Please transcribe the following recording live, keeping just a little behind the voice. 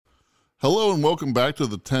Hello and welcome back to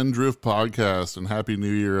the 10 Drift Podcast, and Happy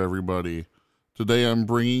New Year, everybody. Today I'm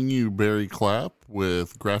bringing you Barry Clapp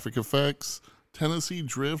with graphic effects, Tennessee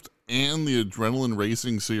Drift, and the Adrenaline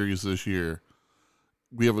Racing Series this year.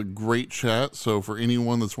 We have a great chat, so for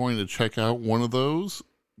anyone that's wanting to check out one of those,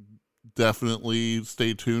 definitely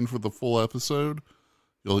stay tuned for the full episode.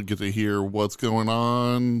 You'll get to hear what's going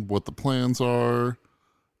on, what the plans are,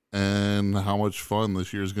 and how much fun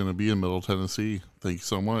this year is going to be in Middle Tennessee. Thank you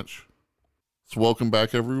so much. So welcome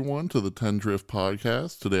back, everyone, to the 10 Drift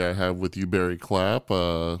Podcast. Today I have with you Barry Clapp,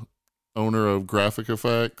 owner of Graphic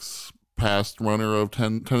Effects, past runner of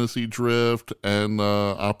Tennessee Drift, and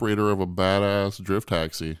operator of a badass drift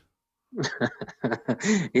taxi.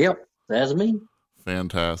 Yep, that's me.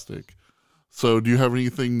 Fantastic. So do you have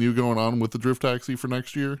anything new going on with the drift taxi for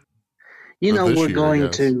next year? We're going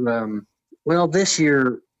to, this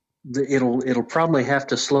year, it'll probably have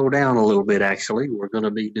to slow down a little bit, actually. We're going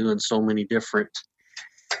to be doing so many different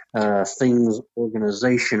things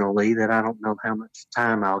organizationally that I don't know how much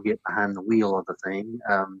time I'll get behind the wheel of the thing.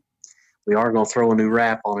 We are going to throw a new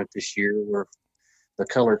wrap on it this year. The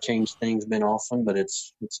color change thing's been awesome, but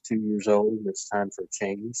it's 2 years old. It's time for a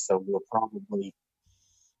change, so we'll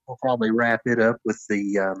probably wrap it up with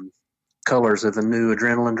the colors of the new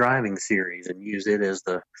Adrenaline Driving Series and use it as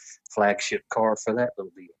the flagship car for that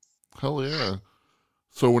little deal. Hell yeah.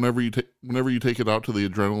 So whenever you take it out to the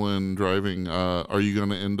Adrenaline Driving, are you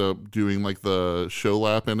going to end up doing like the show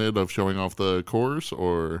lap in it of showing off the course,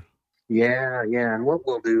 or? Yeah. And what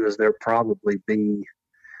we'll do is there'll probably be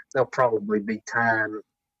time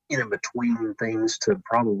in between things to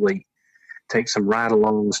probably take some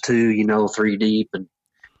ride-alongs too, 3 deep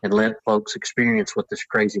and let folks experience what this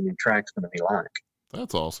crazy new track's going to be like.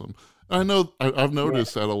 That's awesome. I know I've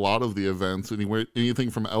noticed at a lot of the events, anything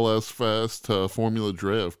from LS Fest to Formula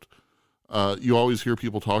Drift, you always hear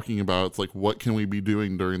people talking about, it's like, what can we be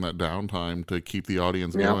doing during that downtime to keep the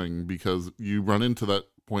audience going? Because you run into that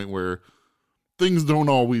point where things don't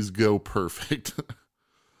always go perfect.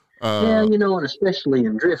 And especially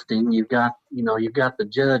in drifting, you've got the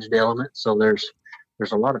judged element. So there's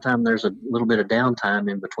a lot of time, there's a little bit of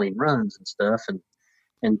downtime in between runs and stuff.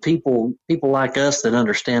 And people like us that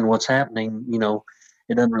understand what's happening,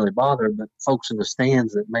 it doesn't really bother. But folks in the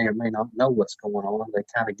stands that may or may not know what's going on, they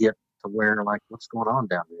kind of get to where, like, what's going on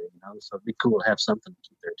down there, So it'd be cool to have something to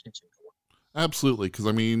keep their attention going. Absolutely, because,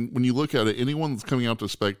 when you look at it, anyone that's coming out to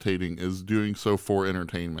spectating is doing so for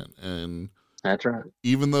entertainment. And that's right.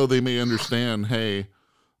 Even though they may understand, hey,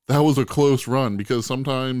 that was a close run, because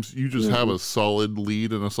sometimes you just have a solid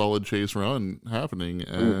lead and a solid chase run happening,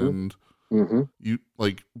 and you,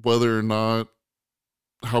 like, whether or not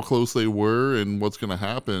how close they were and what's going to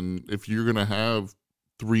happen, if you're going to have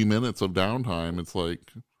 3 minutes of downtime, it's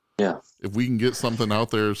like, if we can get something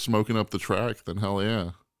out there smoking up the track, then hell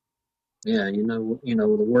yeah. Yeah, the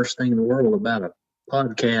worst thing in the world about a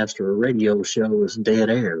podcast or a radio show is dead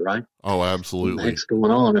air, right? Oh, absolutely. What the heck's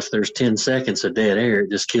going on? If there's 10 seconds of dead air,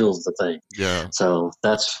 it just kills the thing. Yeah. So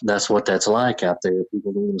that's what that's like out there.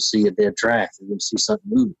 People don't want to see a dead track. They want to see something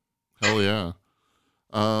moving. Hell yeah.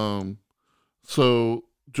 So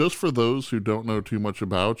just for those who don't know too much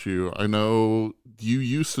about you, I know you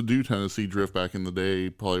used to do Tennessee Drift back in the day,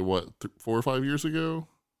 probably 4 or 5 years ago?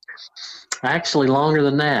 Actually, longer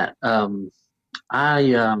than that.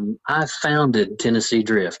 I founded Tennessee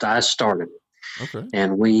Drift. I started it. Okay.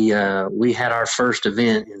 And we had our first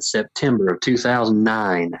event in September of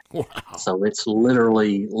 2009. Wow. So it's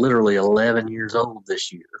literally 11 years old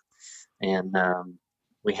this year. And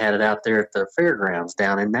we had it out there at the fairgrounds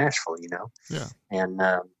down in Nashville, Yeah. And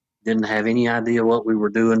didn't have any idea what we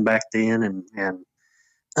were doing back then, and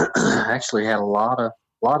actually had a lot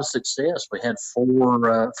of success. We had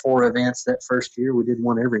four events that first year. We did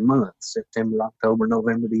one every month: September, October,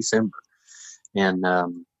 November, December. And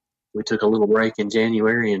we took a little break in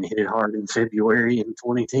January and hit it hard in February in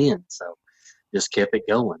 2010. So just kept it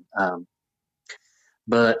going.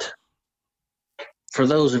 But for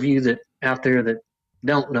those of you that out there that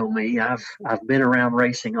don't know me, I've been around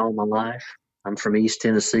racing all my life. I'm from East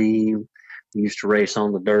Tennessee. We used to race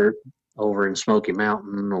on the dirt over in Smoky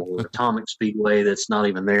Mountain or Atomic Speedway that's not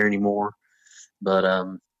even there anymore. But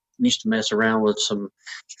used to mess around with some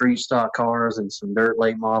street stock cars and some dirt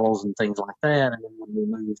late models and things like that. And then when we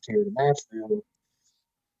moved here to Nashville,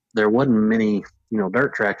 there wasn't many,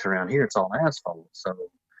 dirt tracks around here. It's all asphalt. So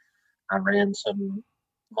I ran some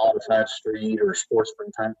modified street or sportsman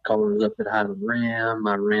type cars up at Highland Rim.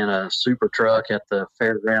 I ran a super truck at the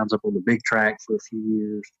fairgrounds up on the big track for a few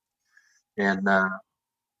years, and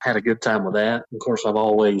had a good time with that. Of course, I've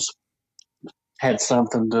always had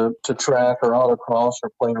something to track or autocross or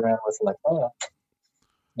play around with like that.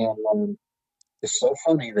 And it's so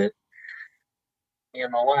funny that me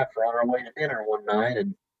and my wife were on our way to dinner one night,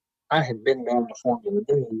 and I had been down to Formula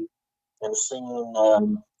D and seen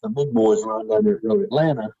the big boys run down there at Road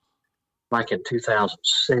Atlanta like in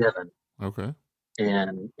 2007. Okay.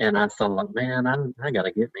 And I thought, man, I got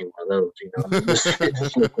to get me one of those. You know, it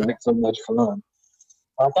just looked like so much fun.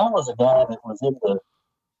 Like I was a guy that was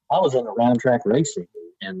I was into round track racing,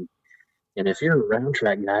 and and if you're a round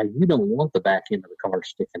track guy, you don't want the back end of the car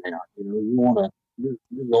sticking out. You know, you want to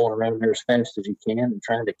you're going around there as fast as you can and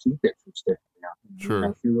trying to keep it from sticking out. Sure.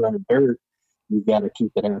 If you're running dirt, you got to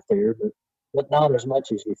keep it out there, but not as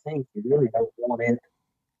much as you think. You really don't want it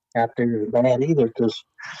out there as bad either,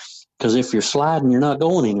 because if you're sliding, you're not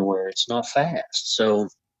going anywhere. It's not fast. So,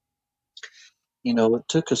 you know, it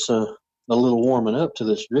took us a little warming up to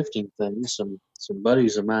this drifting thing. Some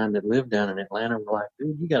buddies of mine that lived down in Atlanta were like,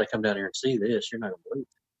 dude, you got to come down here and see this. You're not going to believe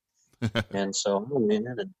it. And so I went in,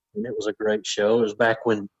 and it was a great show. It was back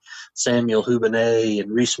when Samuel Hubinay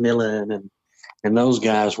and Reese Millen and those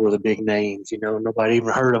guys were the big names. You know, nobody even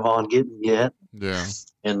heard of On Gittin yet. Yeah.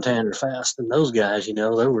 And Tanner Fast and those guys, you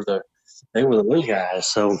know, they were the big guys.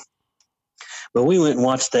 So, but we went and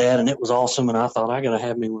watched that, and it was awesome. And I thought, I got to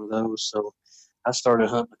have me one of those. So I started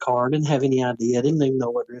hunting a car. I didn't have any idea. I didn't even know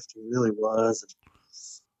what drifting really was.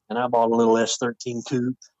 And I bought a little S13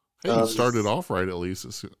 coupe. Hey, you started off right, at least,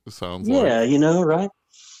 it sounds like. Yeah, you know, right?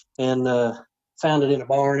 And found it in a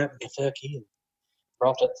barn up in Kentucky and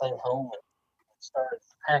brought that thing home and started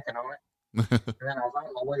hacking on it. And then I was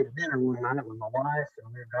on my way to dinner one night with my wife,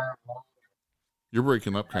 and we were driving along. You're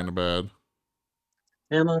breaking up kind of bad.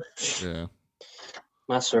 Emma? Yeah.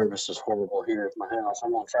 My service is horrible here at my house.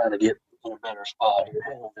 I'm going to try to get in a better spot here.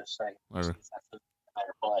 Hang on just a second. All right. See if I can find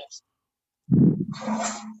a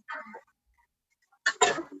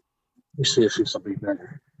better place. Let me see if this will be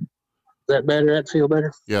better. Is that better? That feel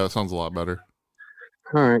better? Yeah, that sounds a lot better.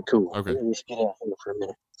 All right, cool. Okay. Let me just get out here for a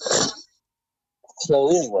minute. So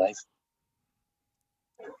anyway,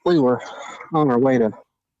 we were on our way to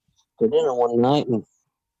dinner one night, and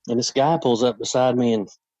this guy pulls up beside me, and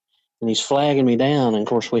he's flagging me down. And of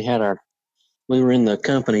course, we were in the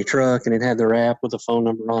company truck, and it had their app with the phone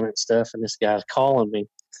number on it and stuff. And this guy's calling me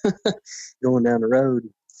going down the road,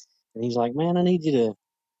 and he's like, "Man, I need you to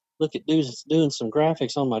look at doing some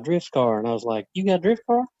graphics on my drift car." And I was like, "You got a drift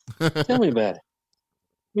car? Tell me about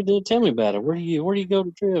it. Tell me about it. Where do you go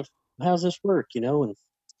to drift? How's this work? You know?"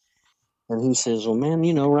 And he says, "Well, man,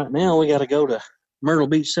 you know, right now we got to go to Myrtle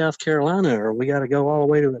Beach, South Carolina, or we got to go all the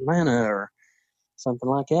way to Atlanta, or something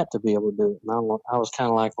like that to be able to do it." And I was kind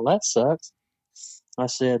of like, "Well, that sucks." I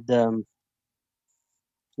said,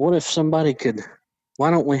 "What if somebody could? Why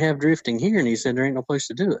don't we have drifting here?" And he said, "There ain't no place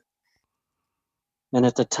to do it." And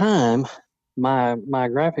at the time, my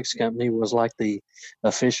graphics company was like the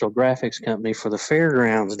official graphics company for the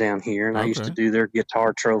fairgrounds down here, and I used to do their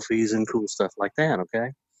guitar trophies and cool stuff like that.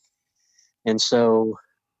 Okay. And so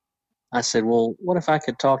I said, "Well, what if I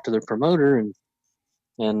could talk to the promoter and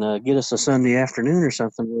get us a Sunday afternoon or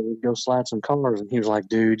something where we'd go slide some cars?" And he was like,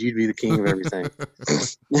 "Dude, you'd be the king of everything."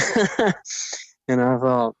 And I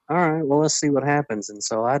thought, all right, well, let's see what happens. And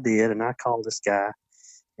so I did, and I called this guy,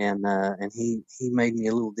 and he made me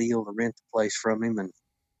a little deal to rent the place from him,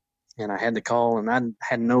 and I had to call, and I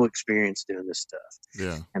had no experience doing this stuff.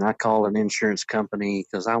 Yeah. And I called an insurance company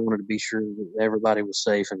because I wanted to be sure that everybody was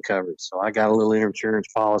safe and covered. So I got a little insurance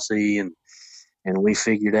policy, and we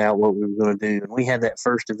figured out what we were going to do. And we had that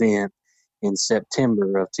first event in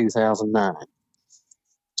September of 2009.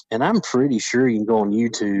 And I'm pretty sure you can go on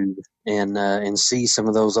YouTube and see some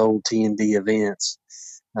of those old T&D events.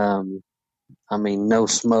 I mean, no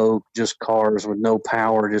smoke, just cars with no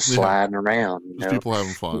power, just sliding around. You just know? People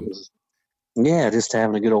having fun. Yeah, just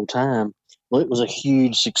having a good old time. Well, it was a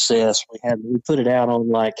huge success. We put it out on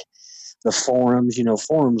like the forums. You know,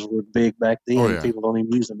 forums were big back then. Oh, yeah. People don't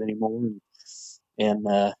even use them anymore. And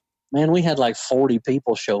man, we had like 40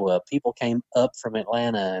 people show up. People came up from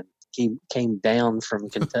Atlanta and came down from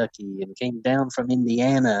Kentucky and came down from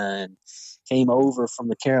Indiana and came over from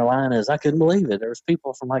the Carolinas. I couldn't believe it. There was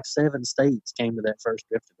people from like 7 states came to that first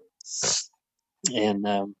drift event. And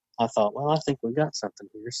I thought, well, I think we've got something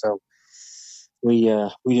here. So we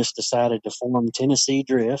just decided to form Tennessee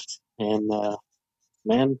Drift. And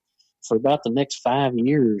man, for about the next 5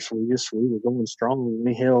 years, we were going strong.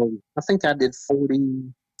 We held, I think I did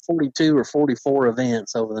 42 or 44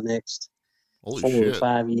 events over the next 4 or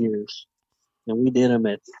 5 years. And we did them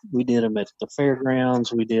at the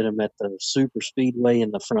fairgrounds. We did them at the super speedway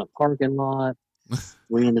in the front parking lot.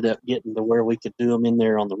 We ended up getting to where we could do them in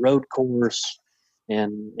there on the road course.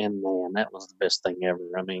 and man, that was the best thing ever.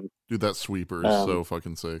 I mean, Dude, that sweeper is so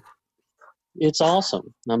fucking sick. it's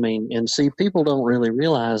awesome. I mean, and see, people don't really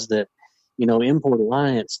realize that, Import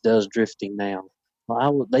Alliance does drifting now.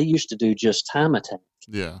 Well, they used to do just time attack.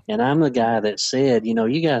 Yeah. And I'm the guy that said,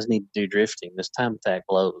 you guys need to do drifting. This time attack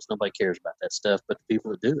blows. Nobody cares about that stuff but the people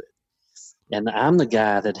that do it. And I'm the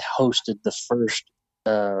guy that hosted the first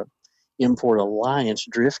Import Alliance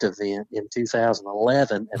drift event in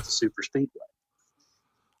 2011 at the Super Speedway.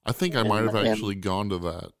 I think I might have actually gone to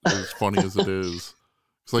that, as funny as it is.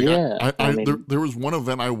 It's like, yeah, there was one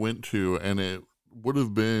event I went to, and it would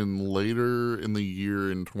have been later in the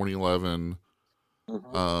year in 2011,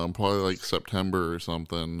 probably like September or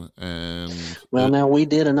something. And now we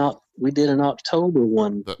did an October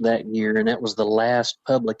one that year, and that was the last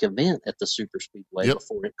public event at the Super Speedway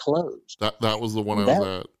before it closed. That was the one I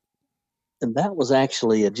was at. And that was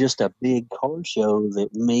actually just a big car show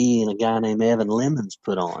that me and a guy named Evan Lemons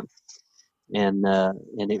put on. And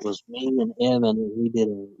it was me and Evan, and we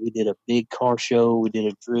did a big car show. We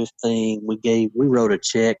did a drift thing. We wrote a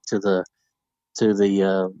check to the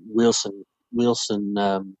Wilson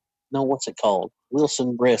what's it called?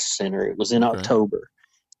 Wilson Breast Center. It was in October,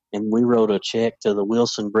 and we wrote a check to the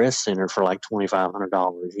Wilson Breast Center for like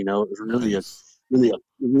 $2,500. It was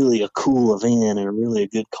really a cool event and really a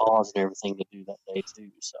good cause and everything to do that day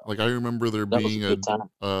too. So, like, I remember there being a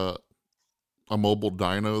mobile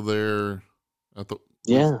dyno there. But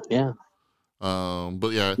yeah,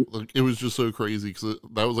 like, it was just so crazy because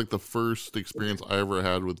that was like the first experience I ever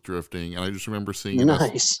had with drifting, and I just remember seeing an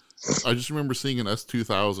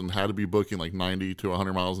S2000 had to be booking like 90 to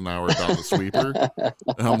 100 miles an hour down the sweeper,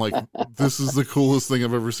 and I'm like, this is the coolest thing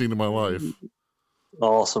I've ever seen in my life.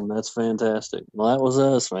 Awesome, that's fantastic. Well, that was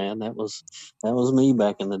us, man. That was me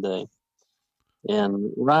back in the day,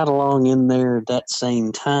 and right along in there at that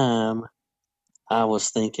same time, I was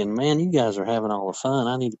thinking, man, you guys are having all the fun.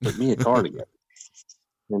 I need to put me a car together.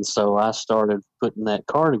 And so I started putting that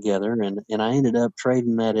car together, and I ended up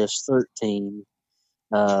trading that S13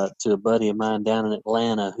 to a buddy of mine down in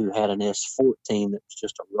Atlanta who had an S14 that was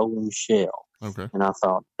just a rolling shell. Okay. And I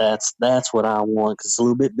thought, that's what I want, because it's a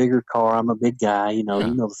little bit bigger car. I'm a big guy, you know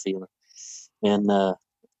the feeling. And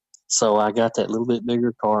so I got that little bit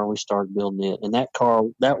bigger car, and we started building it. And that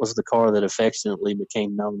was the car that affectionately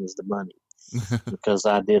became known as the Bunny. Because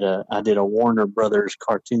I did a Warner Brothers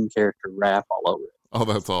cartoon character wrap all over it. Oh,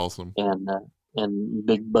 that's awesome. And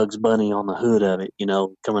big Bugs Bunny on the hood of it,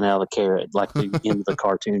 coming out of the carrot like the end of the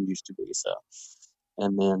cartoon used to be. So,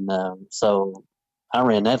 and then so I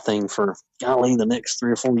ran that thing for the next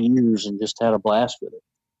 3 or 4 years and just had a blast with it.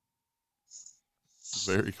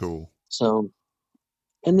 Very cool. So,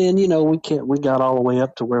 and then we got all the way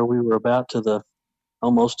up to where we were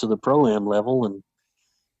almost to the Pro-Am level,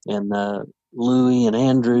 and Louie and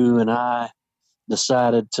Andrew and I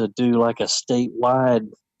decided to do like a statewide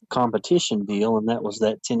competition deal, and that was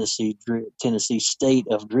that Tennessee State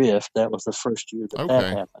of Drift. That was the first year that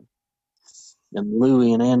happened. And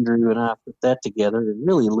Louie and Andrew and I put that together, and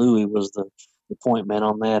really Louie was the point man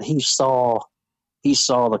on that. He saw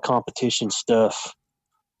the competition stuff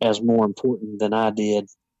as more important than I did,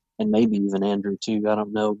 and maybe even Andrew too, I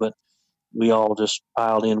don't know, but we all just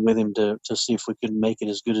piled in with him to see if we could make it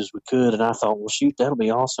as good as we could. And I thought, well, shoot, that'll be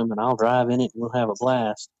awesome, and I'll drive in it, and we'll have a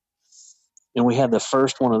blast. And we had the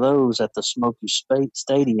first one of those at the Smoky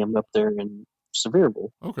Stadium up there in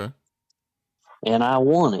Sevierville. Okay. And I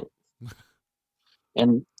won it.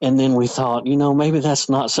 And then we thought, maybe that's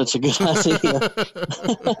not such a good idea.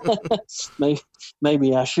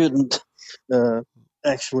 maybe I shouldn't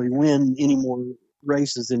actually win any more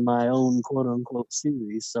races in my own quote unquote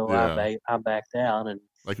series. So I backed out, and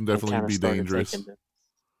that can definitely be dangerous.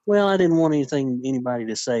 I didn't want anybody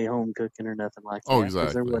to say home cooking or nothing like that. Oh, exactly.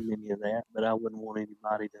 Because there wasn't any of that, but I wouldn't want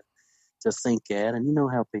anybody to think that. And you know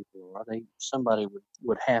how people are. Somebody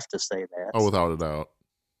would have to say that. Oh, without a doubt.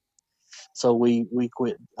 So we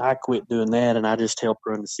quit. I quit doing that, and I just helped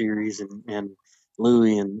run the series, and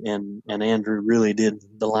Louie and Andrew really did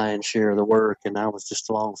the lion's share of the work, and I was just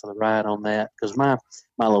along for the ride on that, because my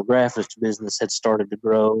little graphics business had started to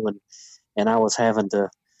grow, and I was having to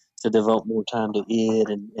devote more time to it,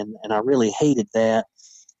 and I really hated that.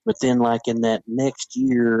 But then, like in that next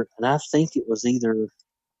year, and I think it was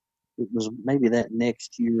maybe that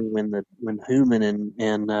next year when Hooman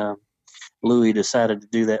and Louie decided to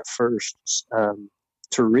do that first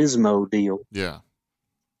Turismo deal. Yeah.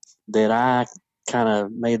 That I kind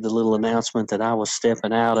of made the little announcement that I was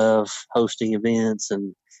stepping out of hosting events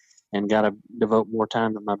and and got to devote more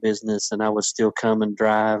time to my business. And I would still come and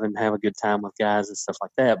drive and have a good time with guys and stuff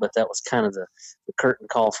like that. But that was kind of the curtain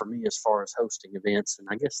call for me as far as hosting events. And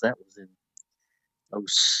I guess that was in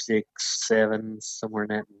 '06, '07, somewhere in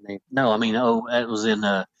that name. No, I mean, it was in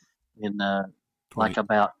 20. like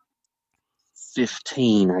about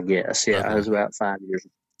 15, I guess. Yeah, it Okay. was about 5 years.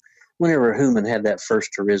 Whenever Human had that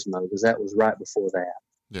first Turismo, because that was right before that.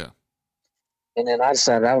 Yeah. And then I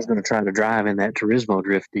decided I was going to try to drive in that Turismo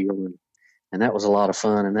drift deal, and that was a lot of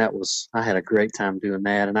fun. And I had a great time doing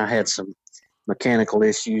that. And I had some mechanical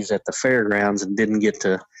issues at the fairgrounds and didn't get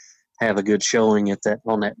to have a good showing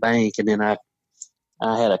on that bank. And then I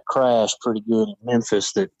had a crash pretty good in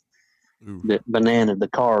Memphis that bananaed the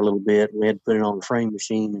car a little bit. We had to put it on the frame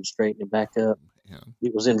machine and straighten it back up. Man.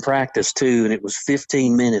 It was in practice too, and it was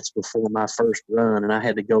 15 minutes before my first run, and I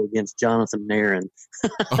had to go against Jonathan Nairn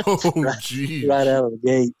Oh, geez. right out of the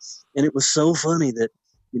gate. And it was so funny that,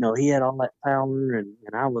 he had all that power, and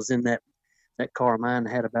I was in that car. Mine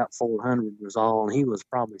had about 400 was all, and he was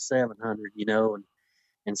probably 700,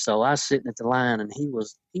 and so I was sitting at the line, and he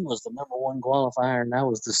was the number one qualifier, and I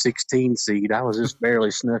was the 16 seed. I was just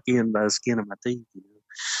barely snuck in by the skin of my teeth,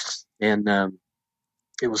 And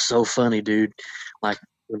it was so funny, dude. Like,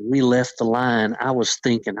 when we left the line, I was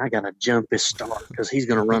thinking, I got to jump his start because he's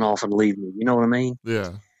going to run off and leave me. You know what I mean?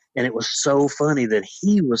 Yeah. And it was so funny that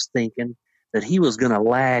he was thinking that he was going to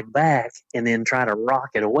lag back and then try to rock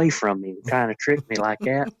it away from me, kind of trick me like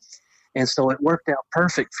that. And so it worked out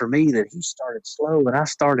perfect for me that he started slow and I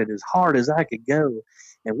started as hard as I could go.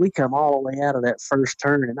 And we come all the way out of that first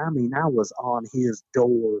turn. And I mean, I was on his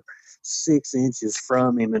door 6 inches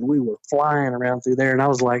from him, and we were flying around through there. And I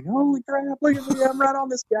was like, holy crap, look at me. I'm right on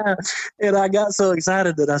this guy. And I got so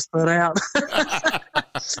excited that I spun out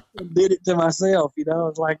and did it to myself. I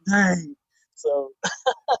was like, dang. So,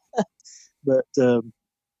 but then,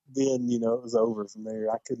 it was over from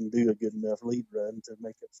there. I couldn't do a good enough lead run to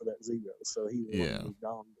make up for that zero. So he moved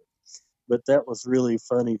on. But that was really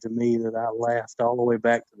funny to me that I laughed all the way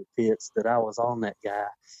back to the pits that I was on that guy.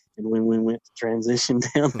 And when we went to transition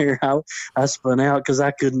down there, I spun out because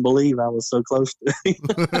I couldn't believe I was so close to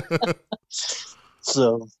him.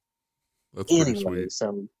 So, that's anyway,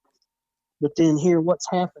 but then here, what's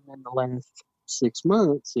happened in the last 6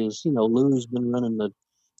 months is, Lou's been running the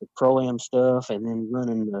Pro-Am stuff and then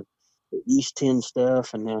running the East 10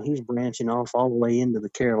 stuff, and now he's branching off all the way into the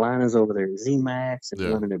Carolinas over there at ZMAX and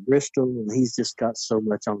running at Bristol, and he's just got so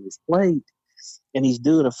much on his plate, and he's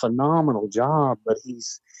doing a phenomenal job, but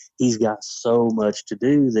he's got so much to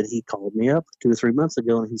do that he called me up 2 or 3 months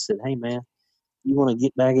ago, and he said, hey, man, you want to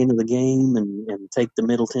get back into the game and take the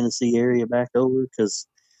Middle Tennessee area back over?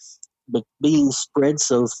 But being spread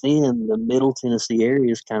so thin, the Middle Tennessee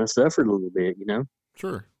area's kind of suffered a little bit,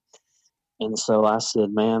 Sure. And so I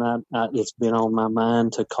said, man, it's been on my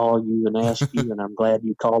mind to call you and ask you, and I'm glad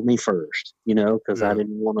you called me first, because I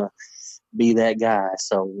didn't want to be that guy.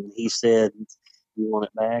 So when he said, you want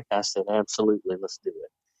it back? I said, absolutely, let's do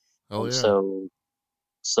it. Oh, and yeah.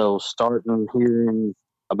 So starting here in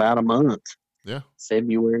about a month,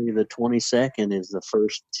 February the 22nd is the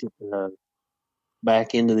first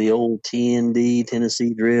back into the old TND,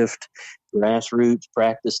 Tennessee Drift, grassroots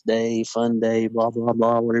practice day, fun day, blah, blah,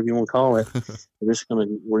 blah, whatever you want to call it. We're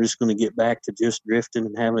just gonna get back to just drifting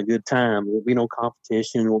and having a good time. There won't be no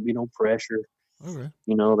competition. There won't be no pressure. Okay.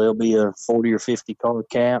 There'll be a 40 or 50 car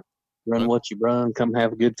cap. Run what you run. Come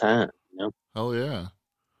have a good time. Hell yeah.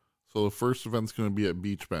 So the first event's going to be at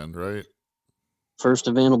Beach Bend, right? First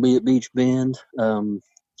event will be at Beach Bend.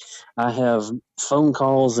 I have phone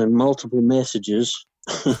calls and multiple messages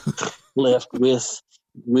left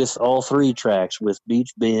with all 3 tracks, with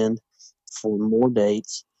Beach Bend for more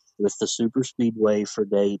dates, with the Super Speedway for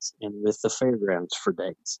dates, and with the fairgrounds for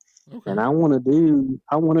dates. Okay. And I want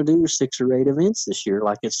to do 6 or 8 events this year,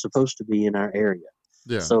 like it's supposed to be in our area.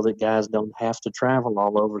 Yeah. So that guys don't have to travel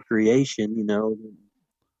all over creation,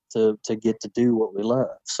 to get to do what we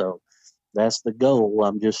love. So that's the goal.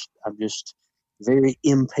 I'm just very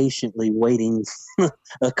impatiently waiting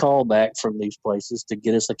a call back from these places to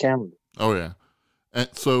get us a calendar. Oh, yeah. And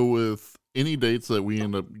so with any dates that we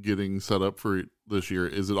end up getting set up for this year,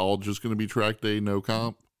 is it all just going to be track day, no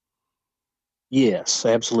comp? Yes,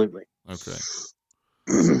 absolutely. Okay.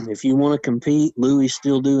 If you want to compete, Louis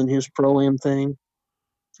still doing his Pro-Am thing,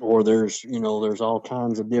 or there's all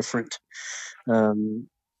kinds of different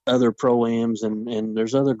other Pro-Ams, and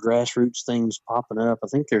there's other grassroots things popping up. I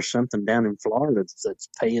think there's something down in Florida that's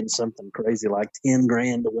paying something crazy like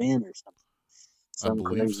 $10,000 to win or something. Some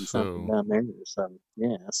crazy something down there. So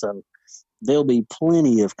yeah, so there'll be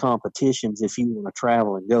plenty of competitions if you want to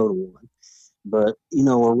travel and go to one. But,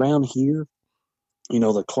 around here,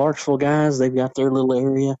 the Clarksville guys, they've got their little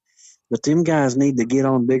area, but them guys need to get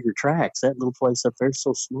on bigger tracks. That little place up there's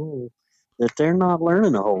so small that they're not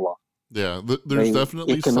learning a whole lot. Yeah, there's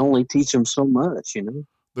definitely it can only teach them so much,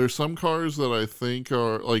 There's some cars that I think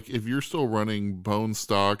are, like, if you're still running bone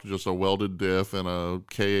stock, just a welded diff and a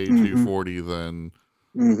KA 240, then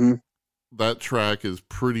that track is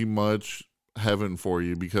pretty much heaven for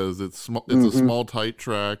you, because it's a small, tight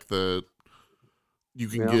track that you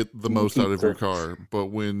can get the most out of your car. But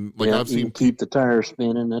when, like, I've seen keep the tires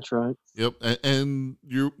spinning, that's right. Yep, and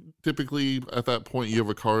you're typically at that point you have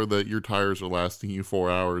a car that your tires are lasting you 4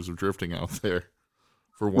 hours of drifting out there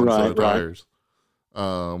for one set of tires.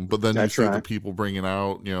 But then you see the people bringing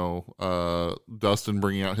out, Dustin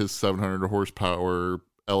bringing out his 700 horsepower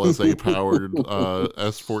LSA powered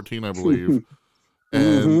S14, I believe,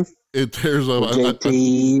 and it tears up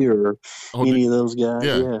JT or any of those guys.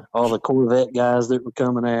 Yeah, all the Corvette guys that were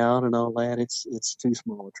coming out and all that. It's too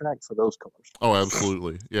small a track for those cars. Oh,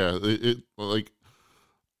 absolutely. Yeah,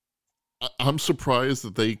 I'm surprised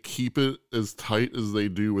that they keep it as tight as they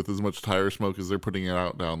do with as much tire smoke as they're putting it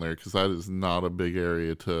out down there, because that is not a big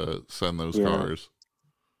area to send those cars.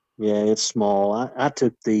 Yeah, it's small. I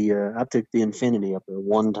took the Infinity up there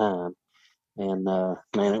one time, and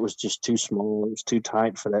man, it was just too small. It was too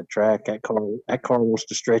tight for that track. That car wants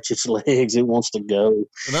to stretch its legs. It wants to go.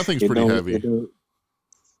 And that thing's pretty heavy.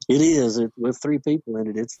 It is. With 3 people in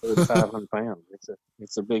it, it's 500 pounds.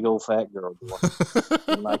 It's a big old fat girl boy.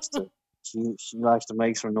 She likes to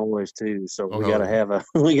make some noise too. So we gotta have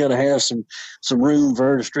some room for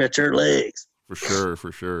her to stretch her legs. For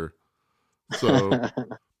sure. So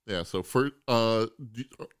yeah. So first, do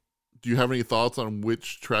you have any thoughts on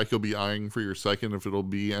which track you'll be eyeing for your second? If it'll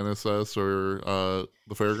be NSS or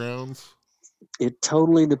the fairgrounds? It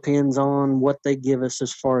totally depends on what they give us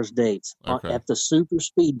as far as dates. Okay. At the Super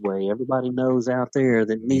Speedway, everybody knows out there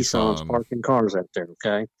that Nissan's parking cars out there,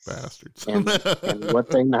 okay? Bastards. And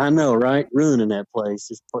I know, right? Ruining that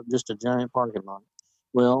place. It's just a giant parking lot.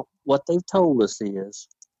 Well, what they've told us is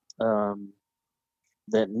that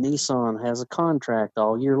Nissan has a contract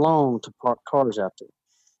all year long to park cars out there.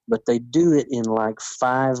 But they do it in like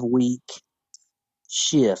 5-week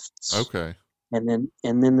shifts. Okay. And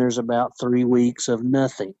then there's about 3 weeks of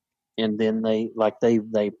nothing, and then they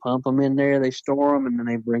pump them in there, they store them, and then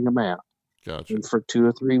they bring them out. Gotcha. And for 2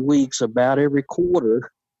 or 3 weeks, about every quarter,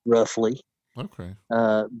 roughly. Okay.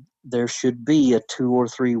 There should be a 2 or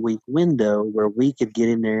 3 week window where we could get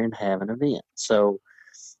in there and have an event. So,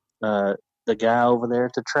 the guy over there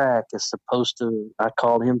at the track is supposed to. I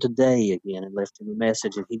called him today again and left him a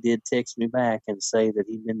message, and he did text me back and say that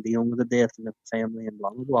he'd been dealing with a death in the family and blah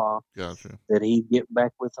blah blah. Gotcha. That he'd get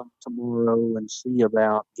back with them tomorrow and see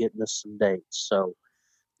about getting us some dates. So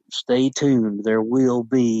stay tuned. There will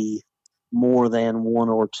be more than 1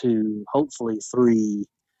 or 2, hopefully 3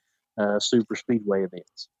 super speedway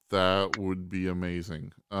events. That would be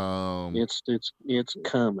amazing. It's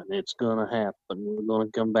coming. It's gonna happen. We're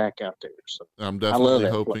gonna come back out there. So I'm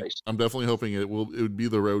definitely hoping it would be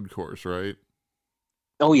the road course, right?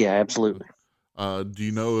 Oh yeah, absolutely. Do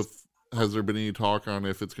you know has there been any talk on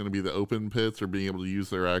if it's going to be the open pits or being able to use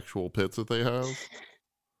their actual pits that they have?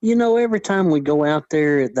 Every time we go out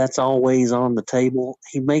there, that's always on the table.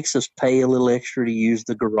 He makes us pay a little extra to use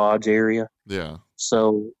the garage area. Yeah.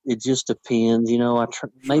 So it just depends.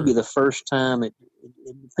 Maybe the first time it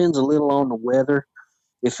depends a little on the weather.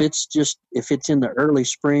 If it's in the early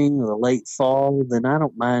spring or the late fall, then I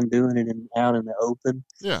don't mind doing it out in the open.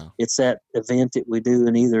 Yeah. It's that event that we do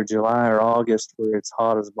in either July or August where it's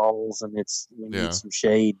hot as balls and we need some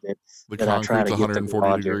shade that I try to get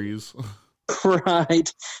 140 degrees.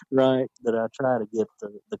 Right. That I try to get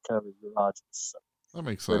the covered garages. So. That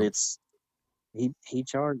makes sense. But he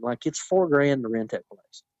charged like it's $4,000 to rent that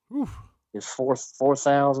place. Oof. It's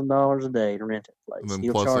 $4,000 a day to rent that place. And then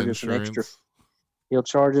he'll charge us He'll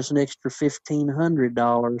charge us an extra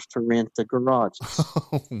 $1,500 to rent the garages.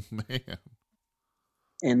 Oh man!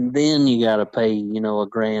 And then you got to pay, $1,000 or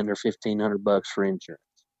 $1,500 for insurance.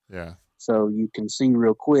 Yeah. So you can see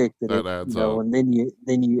real quick that it adds up. And then you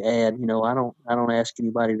add, I don't ask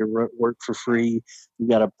anybody to work for free. You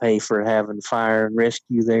got to pay for having fire and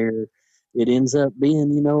rescue there. It ends up being, a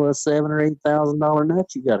 $7,000 or $8,000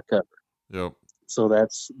 nut you got to cover. Yep. So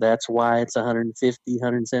that's why it's $150,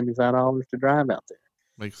 $175 to drive out there.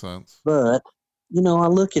 Makes sense. But I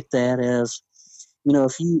look at that as,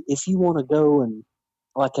 if you want to go and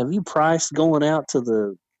have you priced going out to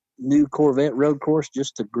the new Corvette road course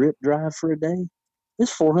just to grip drive for a day?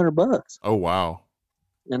 It's $400. Oh wow!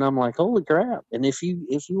 And I'm like, holy crap! And if you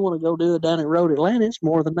want to go do it down at Road Atlanta, it's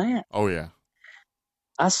more than that. Oh yeah.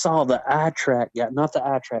 I saw the iTrack guy, not the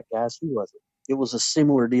iTrack guys. Who was it? It was a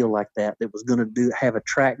similar deal like that. That was going to have a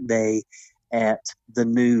track day at the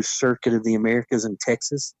new Circuit of the Americas in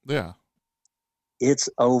Texas. Yeah. It's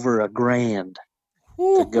over $1,000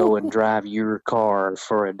 to go and drive your car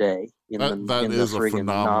for a day in the friggin'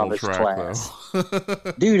 novice class.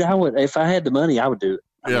 Dude, I would, if I had the money, I would do it.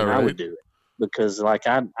 I would do it because like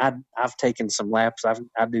I've taken some laps. I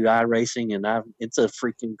do iRacing and it's a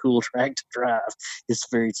freaking cool track to drive. It's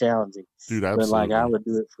very challenging. Dude, absolutely. But like I would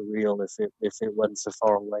do it for real if it wasn't so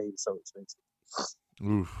far away and so expensive.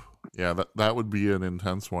 Oof. Yeah, that would be an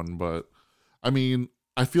intense one, but I mean,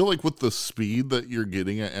 I feel like with the speed that you're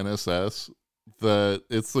getting at NSS, that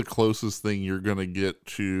it's the closest thing you're gonna get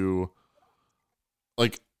to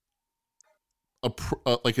like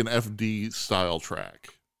like an FD style track.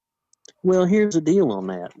 Well, here's the deal on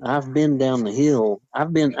that. I've been down the hill.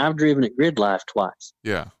 I've driven at Grid Life twice.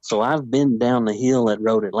 Yeah. So I've been down the hill at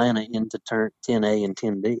Road Atlanta into turn 10A and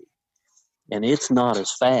 10B, and it's not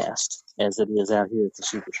as fast as it is out here at the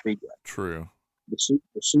Super Speedway. True. The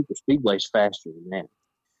Super Speedway's faster than that.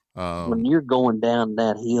 When you're going down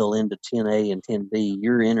that hill into 10A and 10B,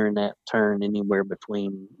 you're entering that turn anywhere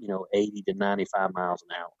between 80 to 95 miles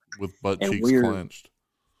an hour with butt cheeks clenched.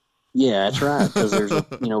 Yeah, that's right. Because there's a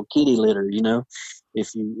kitty litter.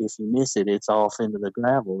 If you miss it, it's off into the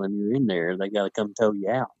gravel, and you're in there. They got to come tow you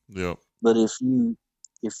out. Yep. But if you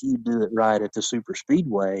do it right at the Super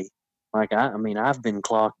Speedway, like I've been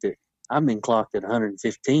clocked at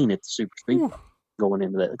 115 at the Super Speedway going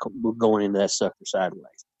into that sucker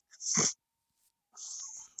sideways.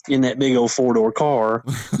 In that big old 4-door car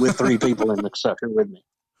with 3 people in the sucker with me.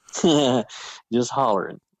 Just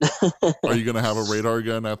hollering. Are you going to have a radar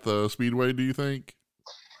gun at the Speedway, do you think?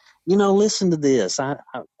 Listen to this. I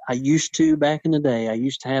used to, back in the day, I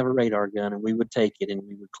used to have a radar gun, and we would take it and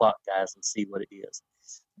we would clock guys and see what it is.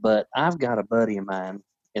 But I've got a buddy of mine,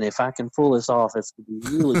 and if I can pull this off, it's going to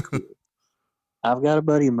be really cool. I've got a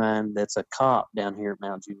buddy of mine that's a cop down here at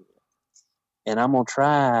Mount Juliet. And I'm going to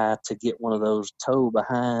try to get one of those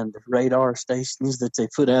tow-behind radar stations that they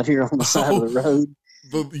put out here on the side of the road.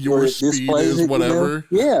 Your speed is whatever.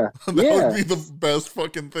 Yeah. That would be the best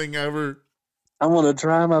fucking thing ever. I'm going to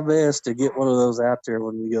try my best to get one of those out there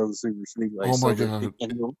when we go to the Super Speedway. Oh, my God.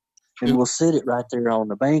 And we'll sit it right there on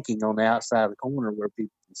the banking on the outside of the corner where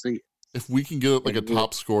people can see it. If we can get it like a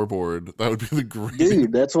top scoreboard, that would be the great.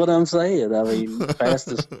 Dude, that's what I'm saying. I mean,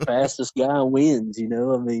 fastest guy wins,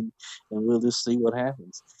 and we'll just see what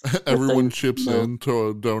happens. Everyone chips in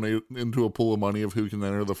to donate into a pool of money of who can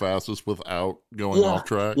enter the fastest without going off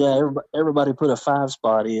track. Yeah, everybody put a 5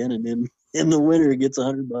 spot in, and then in the winner gets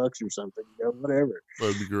 $100 or something, whatever.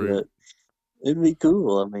 That'd be great. But it'd be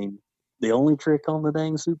cool. I mean, the only trick on the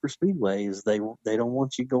dang Super Speedway is they don't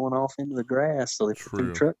want you going off into the grass, so they put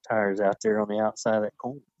their truck tires out there on the outside of that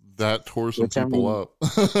corner. That tore some people up.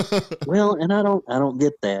 Well, and I don't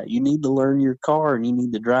get that. You need to learn your car, and you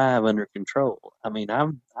need to drive under control. I mean,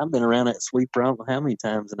 I've been around that sweeper I don't know how many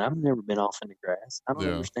times, and I've never been off in the grass. I don't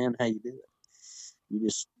understand how you do it. You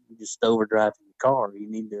just overdrive your car. You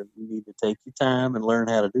need to take your time and learn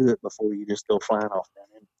how to do it before you just go flying off down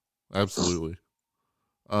in. Absolutely.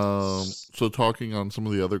 So talking on some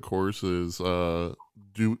of the other courses,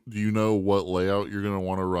 do you know what layout you're going to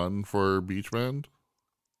want to run for Beach Bend?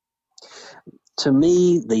 To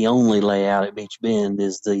me, the only layout at Beach Bend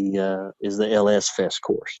is the LS Fest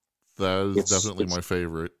course. That is definitely my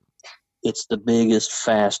favorite. It's the biggest,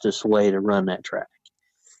 fastest way to run that track.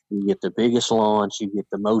 You get the biggest launch, you get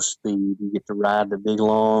the most speed, you get to ride the big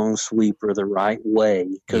long sweeper the right way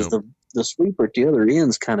because the sweeper at the other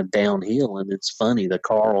end's kind of downhill, and it's funny. The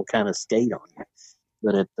car will kind of skate on you,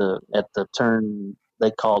 but at the turn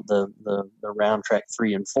they call it the round track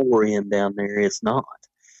 3 and 4 end down there, it's not.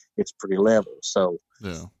 It's pretty level. So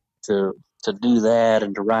to do that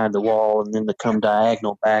and to ride the wall and then to come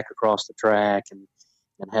diagonal back across the track and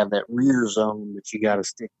have that rear zone that you got to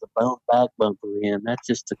stick the back bumper in, that's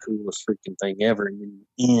just the coolest freaking thing ever. And then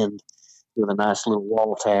you end with a nice little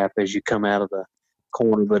wall tap as you come out of the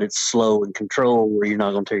corner, but it's slow and controlled where you're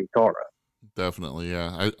not going to tear your car up. Definitely,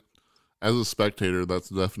 yeah. As a spectator, that's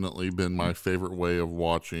definitely been my favorite way of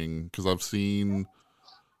watching because I've seen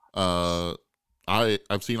IA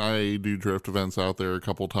do drift events out there a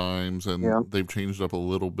couple times, and they've changed up a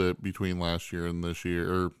little bit between last year and this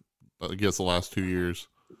year, or I guess the last 2 years.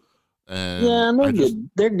 And they're good.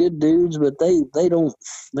 They're good dudes, but they don't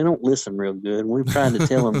listen real good. We've tried to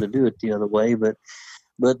tell them to do it the other way, but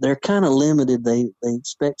they're kind of limited. They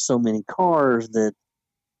expect so many cars that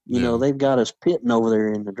they've got us pitting over there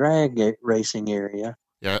in the drag racing area,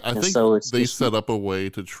 Yeah, I And think so it's they just, set up a way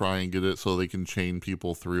to try and get it so they can chain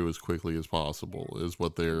people through as quickly as possible, is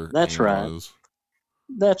what their that's aim right. was.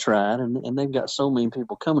 That's right. And they've got so many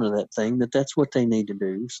people coming to that thing that's what they need to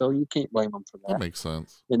do. So you can't blame them for That that. makes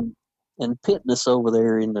sense. And pitting us over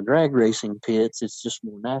there in the drag racing pits, it's just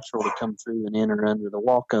more natural to come through and enter under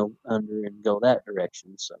the under and go that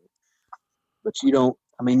direction. So, but you don't.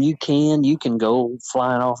 I mean, you can go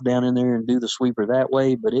flying off down in there and do the sweeper that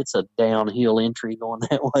way, but it's a downhill entry going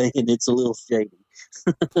that way, and it's a little shady.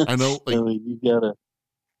 I know, I like mean,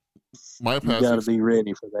 my you past gotta be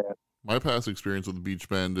ready for that. my past experience with Beach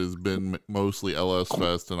Bend has been mostly LS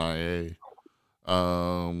Fest and IA.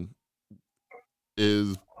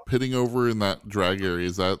 Is pitting over in that drag area,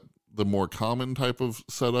 is that the more common type of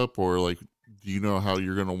setup, or like, do you know how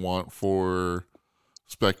you're gonna want for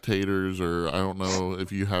spectators, or I don't know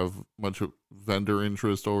if you have much vendor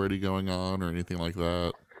interest already going on or anything like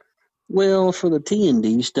that? Well, for the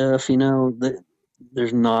T&D stuff,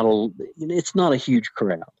 there's not it's not a huge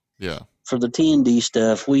crowd. Yeah, For the T&D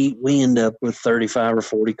stuff, we end up with 35 or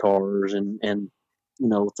 40 cars and 300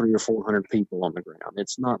 or 400 people on the ground.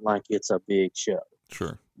 It's not like it's a big show.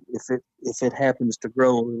 sure. If it happens to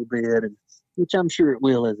grow a little bit, and which I'm sure it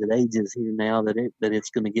will as it ages here now, that it's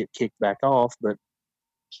going to get kicked back off. But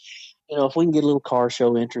if we can get a little car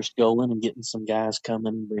show interest going and getting some guys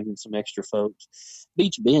coming and bringing some extra folks.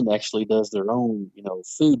 Beach Bend actually does their own,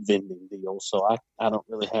 food vending deal, so I don't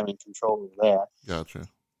really have any control of that. Gotcha.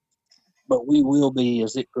 But we will be,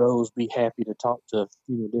 as it grows, be happy to talk to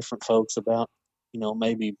different folks about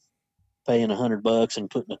maybe paying $100 and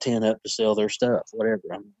putting a tent up to sell their stuff, whatever.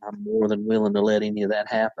 I'm more than willing to let any of that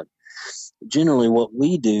happen. Generally, what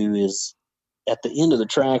we do is at the end of the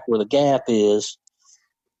track where the gap is,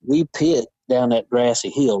 we pit down that grassy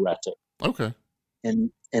hill right there. Okay.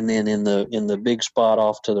 And then in the big spot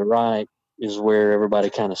off to the right is where everybody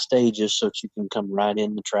kind of stages, so that you can come right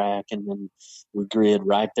in the track, and then we grid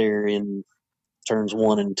right there in turns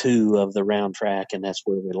 1 and 2 of the round track, and that's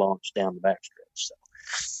where we launch down the backstretch. So,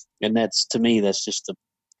 and to me, that's just the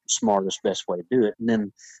smartest, best way to do it. And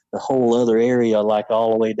then the whole other area, like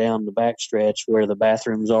all the way down the backstretch where the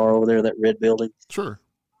bathrooms are over there, that red building. Sure.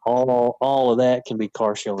 All of that can be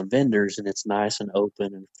car show and vendors, and it's nice and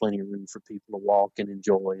open and plenty of room for people to walk and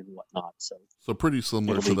enjoy and whatnot. So pretty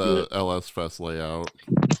similar to the good. LS Fest layout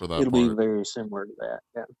for that It'll part. be very similar to that.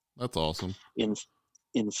 Yeah. That's awesome.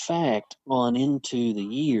 In fact, on into the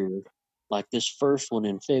year, like this first one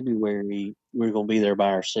in February, we're going to be there by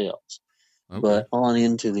ourselves. Okay. But on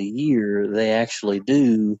into the year, they actually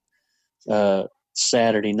do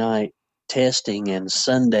Saturday night testing and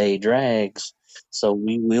Sunday drags. So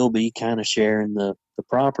we will be kind of sharing the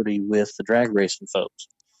property with the drag racing folks.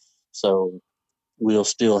 So we'll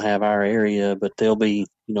still have our area, but they'll be,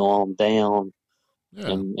 on down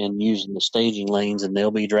and using the staging lanes, and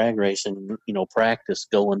they'll be drag racing, practice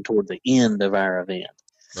going toward the end of our event.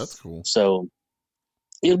 That's cool. So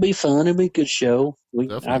it'll be fun. It'll be a good show.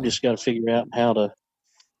 I've just got to figure out how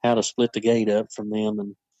to split the gate up from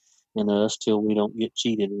them and us till we don't get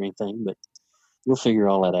cheated or anything, but we'll figure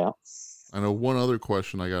all that out. I know one other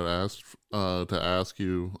question I got asked to ask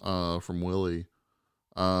you from Willie.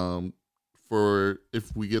 For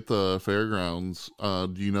if we get the fairgrounds,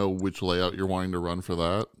 do you know which layout you're wanting to run for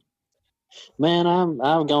that? Man,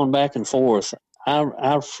 I've gone back and forth. I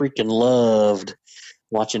freaking loved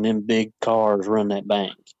watching them big cars run that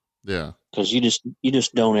bank. Yeah, because you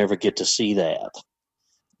just don't ever get to see that.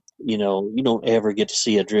 You don't ever get to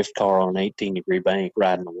see a drift car on an 18-degree bank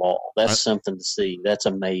riding the wall. That's something to see. That's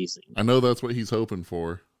amazing. I know that's what he's hoping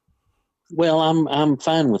for. Well, I'm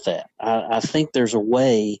fine with that. I think there's a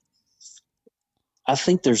way. I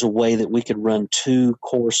think there's a way that we could run 2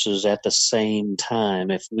 courses at the same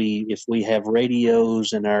time if we have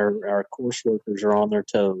radios and our course workers are on their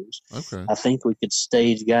toes. Okay. I think we could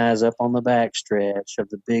stage guys up on the backstretch of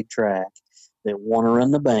the big track that want to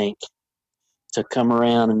run the bank to come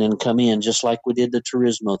around and then come in, just like we did the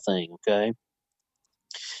Turismo thing, okay?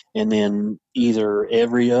 And then either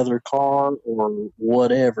every other car or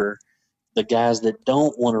whatever, the guys that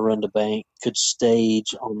don't want to run the bank could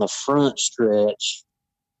stage on the front stretch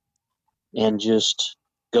and just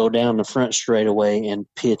go down the front straightaway and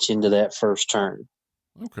pitch into that first turn.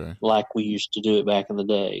 Okay. Like we used to do it back in the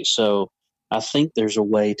day. So I think there's a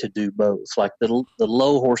way to do both. Like the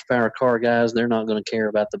low horsepower car guys, they're not going to care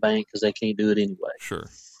about the bank because they can't do it anyway. Sure.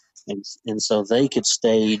 And so they could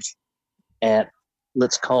stage at,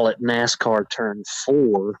 let's call it NASCAR turn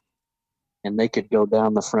 4, and they could go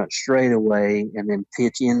down the front straightaway and then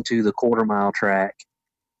pitch into the quarter-mile track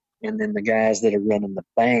and then the guys that are running the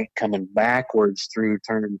bank coming backwards through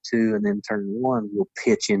turn 2 and then turn 1 will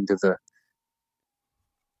pitch into the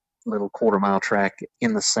little quarter-mile track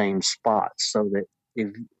in the same spot, so that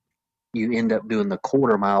if you end up doing the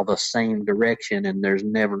quarter mile the same direction and there's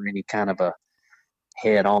never any kind of a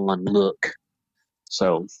head-on look.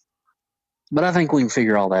 So, but I think we can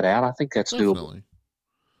figure all that out. I think that's Definitely.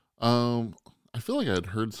 doable. I feel like I'd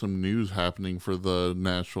heard some news happening for the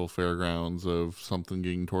Nashville Fairgrounds of something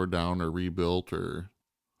getting torn down or rebuilt, or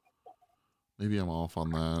maybe I'm off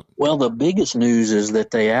on that. Well, the biggest news is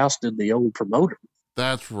that they ousted the old promoter.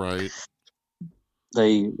 That's right.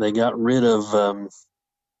 They got rid of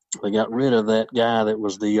that guy that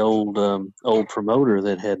was the old promoter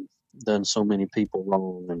that had done so many people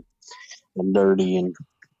wrong and dirty, and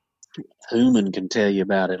Hooman can tell you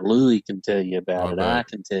about it. Louis can tell you about it. bet. I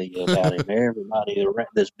can tell you about it. Everybody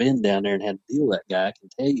that's been down there and had to deal with that guy can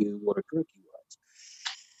tell you what a crook he was.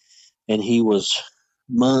 And he was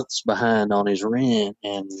months behind on his rent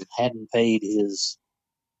and hadn't paid his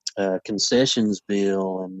concessions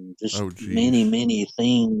bill, and just many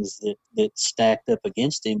things that stacked up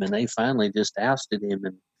against him. And they finally just ousted him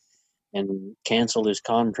and canceled his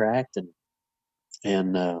contract.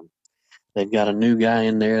 And they've got a new guy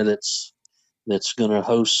in there that's going to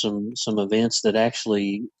host some events that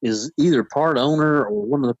actually is either part owner or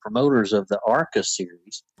one of the promoters of the ARCA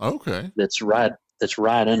series. Okay. That's right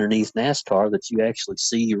underneath NASCAR that you actually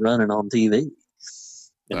see running on TV.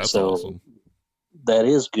 And that's awesome. That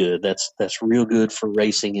is good. That's real good for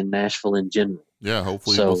racing in Nashville in general. Yeah,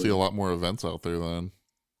 hopefully we'll see a lot more events out there then.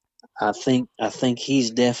 I think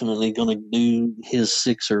he's definitely going to do his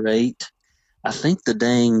 6 or 8. I think the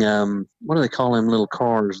dang what do they call them little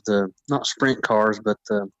cars? The not sprint cars, but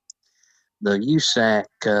the USAC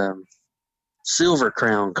Silver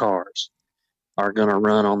Crown cars are going to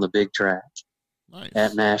run on the big track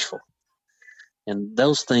at Nashville, and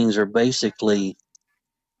those things are basically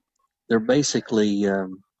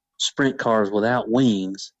sprint cars without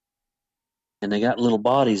wings, and they got little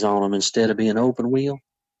bodies on them instead of being open wheel.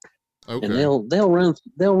 Okay. And they'll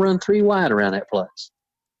run 3 wide around that place.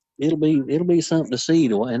 It'll be something to see,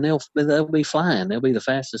 and they'll be flying. They'll be the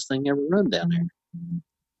fastest thing ever run down there.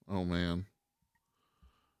 Oh man.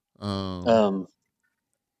 What else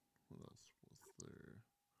was there?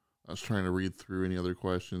 I was trying to read through any other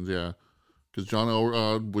questions. Yeah, because John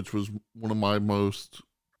Elrod, which was one of my most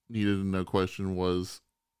needed to know question, was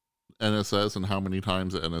NSS and how many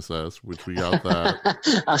times at NSS, which we got that.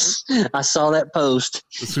 I saw that post.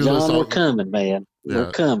 John, we're coming, man. Yeah.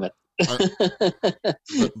 We're coming.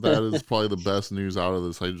 That is probably the best news out of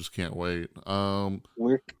this. I just can't wait.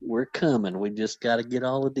 We're coming. We just got to get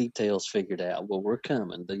all the details figured out. Well, we're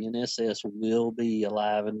coming. The NSS will be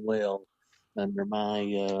alive and well under my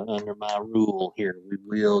rule here. We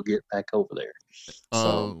will get back over there.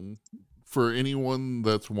 So, for anyone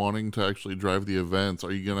that's wanting to actually drive the events,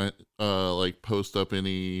 are you gonna post up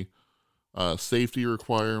any safety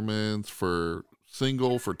requirements for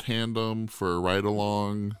single, for tandem, for ride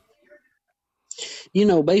along?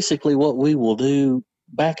 Basically what we will do,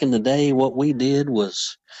 back in the day, what we did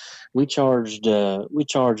was we charged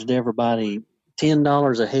everybody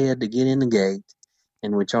 $10 a head to get in the gate,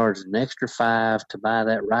 and we charged an extra $5 to buy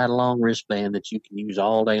that ride along wristband that you can use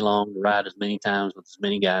all day long to ride as many times with as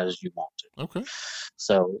many guys as you want to. Okay.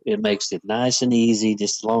 So it makes it nice and easy.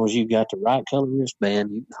 Just as long as you've got the right color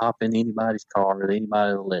wristband, you can hop in anybody's car and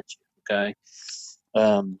anybody will let you. Okay.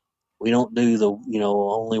 We don't do the,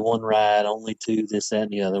 only one ride, only 2, this, that,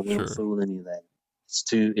 and the other. We don't fool any of that.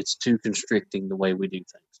 It's too constricting the way we do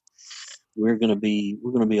things. We're going to be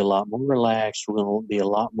a lot more relaxed. We're going to be a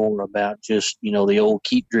lot more about just, the old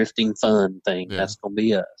keep drifting fun thing. Yeah. That's going to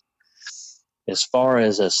be us. As far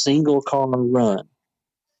as a single car run,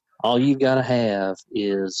 all you got to have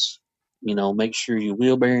is, make sure your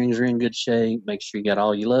wheel bearings are in good shape. Make sure you got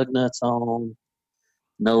all your lug nuts on.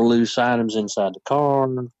 No loose items inside the car.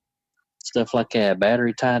 Stuff like that.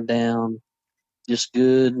 Battery tied down. Just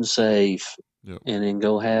good and safe. Yep. And then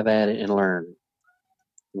go have at it and learn.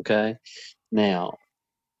 Okay? Now,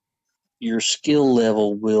 your skill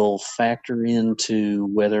level will factor into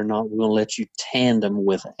whether or not we're going to let you tandem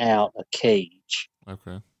without a cage.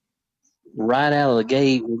 Okay. Right out of the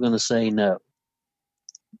gate, we're going to say no.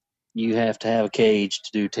 You have to have a cage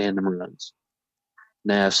to do tandem runs.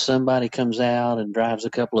 Now, if somebody comes out and drives a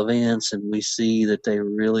couple of events and we see that they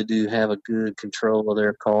really do have a good control of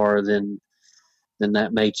their car, then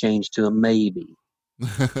that may change to a maybe.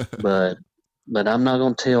 But I'm not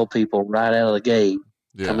going to tell people right out of the gate,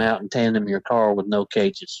 come out and tandem your car with no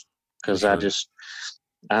cages, because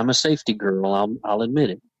I'm a safety girl. I'll admit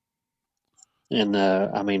it. And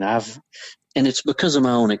I mean, and it's because of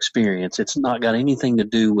my own experience. It's not got anything to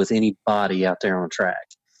do with anybody out there on track.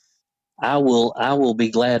 I will be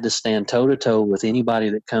glad to stand toe to toe with anybody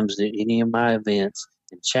that comes to any of my events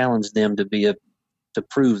and challenge them to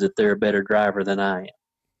prove that they're a better driver than I am.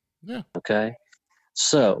 Yeah. Okay.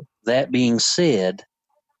 So that being said,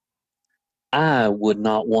 I would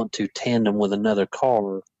not want to tandem with another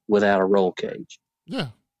car without a roll cage. Yeah.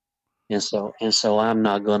 And so I'm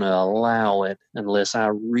not going to allow it unless I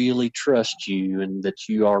really trust you and that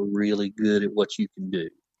you are really good at what you can do.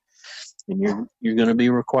 And you're going to be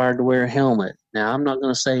required to wear a helmet. Now, I'm not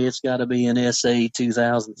going to say it's got to be an SA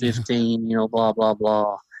 2015, blah, blah,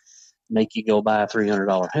 blah, make you go buy a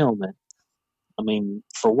 $300 helmet. I mean,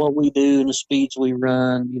 for what we do and the speeds we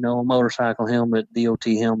run, a motorcycle helmet, DOT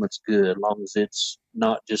helmet's good, as long as it's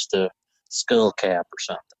not just a skull cap or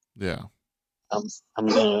something. Yeah. I'm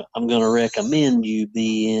gonna recommend you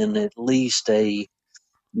be in at least a,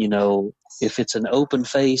 if it's an open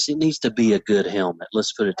face, it needs to be a good helmet.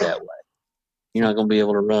 Let's put it that way. You're not gonna be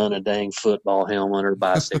able to run a dang football helmet or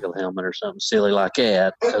bicycle helmet or something silly like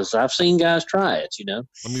that, because I've seen guys try it.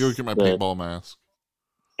 Let me go get my paintball mask.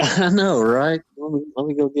 I know, right? Let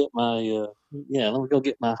me go get my let me go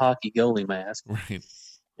get my hockey goalie mask. Right.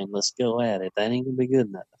 And let's go at it. That ain't gonna be good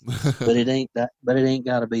enough. But it ain't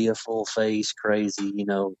gotta be a full face crazy,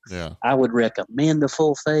 Yeah. I would recommend a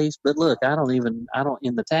full face, but look, I don't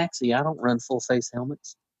in the taxi, I don't run full face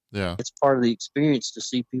helmets. Yeah. It's part of the experience to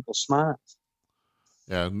see people smile.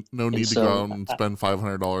 Yeah, no need to go out and spend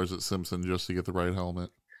 $500 at Simpson just to get the right helmet.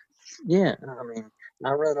 Yeah, I mean,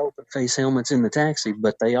 I run open face helmets in the taxi,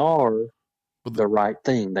 but they are the right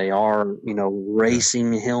thing. They are,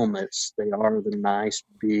 racing helmets. They are the nice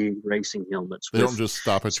big racing helmets. They don't just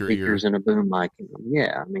stop at your ear. Speakers and a boom mic in them.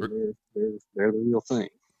 Yeah, I mean, they're the real thing.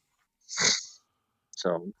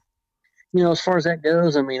 So, as far as that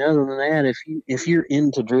goes, I mean, other than that, if you're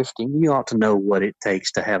into drifting, you ought to know what it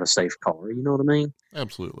takes to have a safe car. You know what I mean?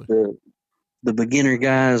 Absolutely. The beginner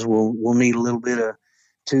guys will need a little bit of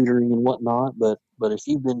tutoring and whatnot, but if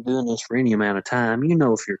you've been doing this for any amount of time,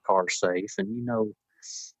 if your car's safe. And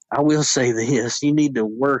I will say this: you need to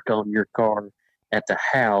work on your car at the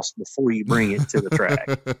house before you bring it to the track.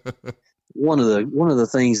 One of the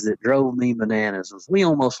things that drove me bananas was we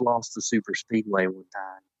almost lost the super speedway one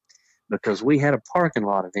time because we had a parking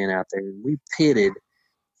lot event out there and we pitted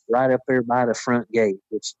right up there by the front gate,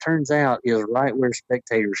 which turns out is right where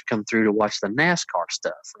spectators come through to watch the NASCAR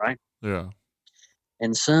stuff, right? Yeah.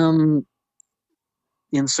 And some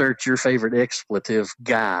insert your favorite expletive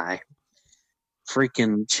guy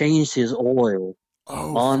freaking changed his oil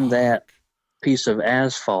on that piece of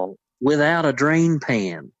asphalt without a drain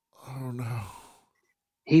pan. Oh, no.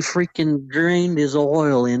 He freaking drained his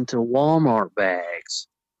oil into Walmart bags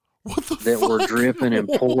that were dripping and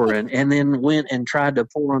pouring, and then went and tried to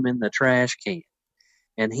pour them in the trash can.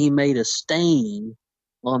 And he made a stain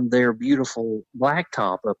on their beautiful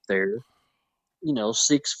blacktop up there,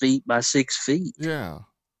 6 feet by 6 feet. Yeah.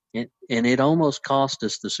 And it almost cost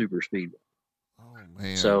us the super speedway. Oh,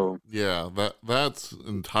 man. So, yeah, that's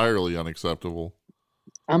entirely unacceptable.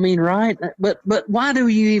 I mean, right? But why do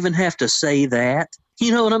you even have to say that?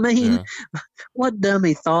 You know what I mean? Yeah. What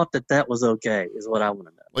dummy thought that was okay is what I want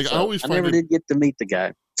to know. I never did get to meet the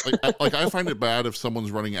guy. I find it bad if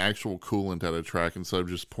someone's running actual coolant at a track instead of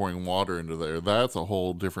just pouring water into there. That's a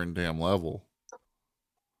whole different damn level.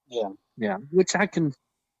 Yeah. Which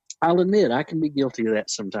I'll admit I can be guilty of that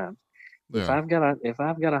sometimes. Yeah. If I've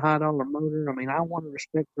got a $high-dollar motor, I mean, I want to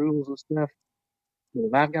respect rules and stuff. But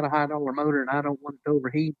if I've got a $high-dollar motor and I don't want it to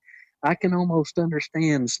overheat, I can almost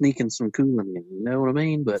understand sneaking some coolant in. You know what I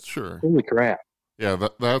mean? But sure. Holy crap! Yeah,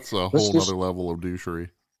 that's a whole other level of douchery.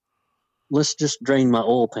 Let's just drain my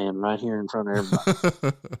oil pan right here in front of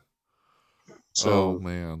everybody. So, oh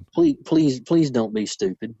man! Please don't be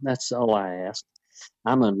stupid. That's all I ask.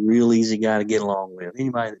 I'm a real easy guy to get along with.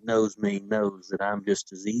 Anybody that knows me knows that I'm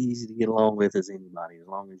just as easy to get along with as anybody, as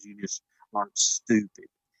long as you just aren't stupid.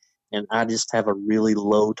 And I just have a really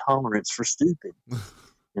low tolerance for stupid.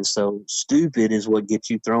 And so stupid is what gets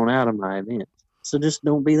you thrown out of my event. So just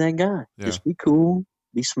don't be that guy. Yeah. Just be cool,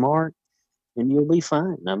 be smart, and you'll be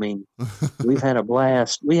fine. I mean, we've had a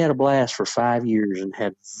blast. We had a blast for 5 years and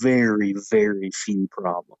had very, very few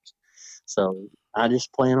problems. So I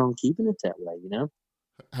just plan on keeping it that way,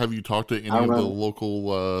 Have you talked to any of the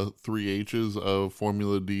local 3Hs of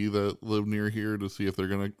Formula D that live near here to see if they're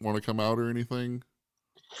going to want to come out or anything?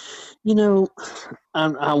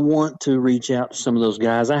 I want to reach out to some of those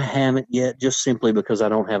guys. I haven't yet, just simply because I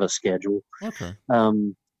don't have a schedule. Okay.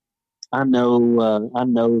 I know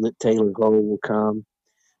that Taylor Cole will come.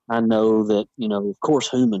 I know that, of course,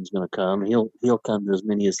 Human's going to come. He'll come to as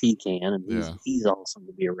many as he can, and he's awesome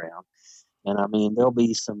to be around. And I mean, there'll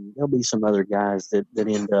be some other guys that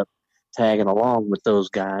end up tagging along with those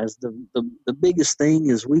guys. The biggest thing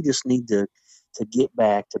is we just need to get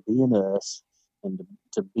back to being us and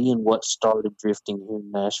to being what started drifting here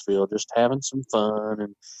in Nashville, just having some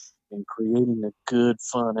fun and creating a good,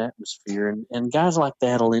 fun atmosphere. And guys like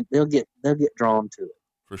that, they'll get drawn to it.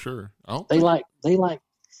 For sure.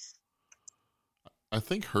 I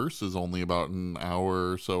think Hearst is only about an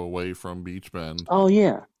hour or so away from Beach Bend. Oh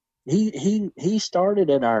yeah. He started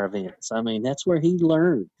at our events. I mean, that's where he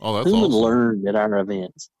learned. Oh, that's Human awesome. learned at our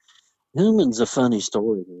events. Human's a funny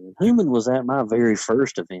story, man. Human was at my very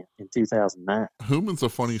first event in 2009. Human's a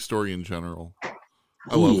funny story in general.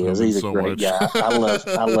 He's a great guy. I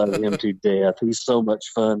love him to death. He's so much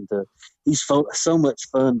fun to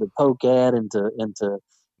poke at and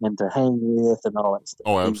to hang with and all that stuff.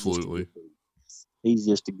 Oh, absolutely. He's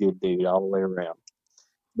just a good dude all the way around.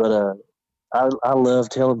 But I love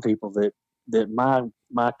telling people that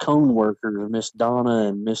my cone workers, Miss Donna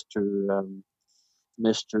and Mr.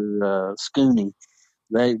 Scooney,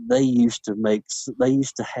 they used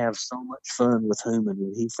to have so much fun with Human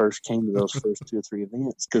when he first came to those first 2 or 3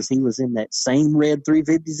 events, because he was in that same red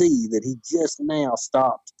 350Z that he just now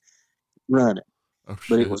stopped running.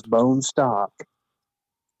 But it was bone stock.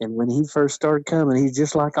 And when he first started coming, he's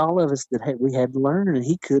just like all of us we had to learn, and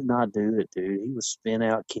he could not do it, dude. He was spin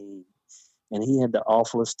out king. And he had the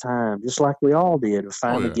awfulest time, just like we all did, of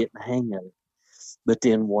finally getting the hang of it. But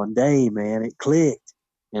then one day, man, it clicked.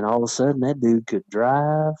 And all of a sudden, that dude could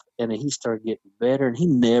drive, and he started getting better. And he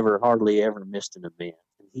never, hardly ever missed an event.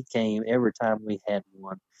 And he came every time we had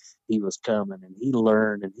one. He was coming, and he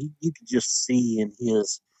learned. And you could just see in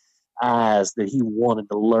his eyes that he wanted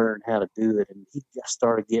to learn how to do it. And he just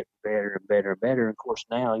started getting better and better and better. And of course,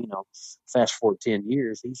 now, fast forward 10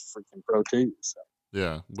 years, he's freaking pro too. So.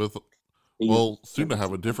 Yeah, soon to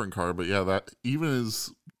have a different car, but yeah, that even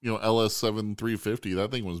his LS7 350, that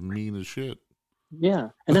thing was mean as shit. Yeah,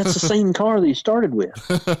 and that's the same car that he started with.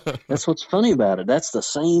 That's what's funny about it. That's the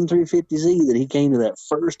same 350Z that he came to that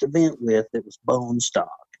first event with that was bone stock.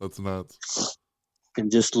 That's nuts.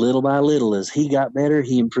 And just little by little, as he got better,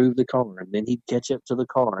 he improved the car, and then he'd catch up to the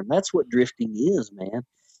car. And that's what drifting is, man.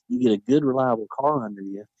 You get a good, reliable car under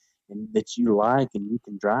you and that you like and you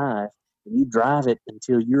can drive. And you drive it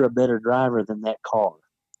until you're a better driver than that car.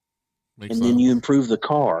 Makes sense. Then you improve the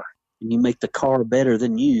car, and you make the car better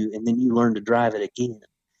than you, and then you learn to drive it again.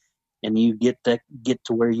 And you get to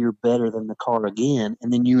where you're better than the car again,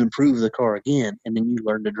 and then you improve the car again, and then you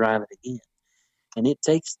learn to drive it again. And it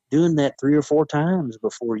takes doing that 3 or 4 times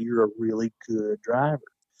before you're a really good driver.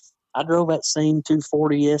 I drove that same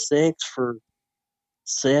 240SX for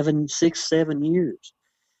 7 years,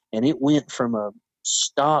 and it went from a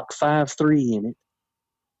stock 5.3 in it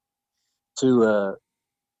to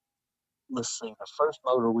the first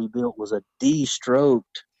motor we built was a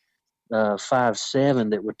D-stroked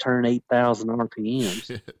 5.7 that would turn 8,000 RPMs.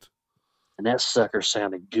 Shit. And that sucker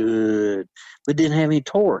sounded good, but didn't have any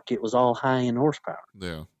torque. It was all high in horsepower.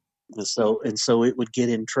 Yeah. And so it would get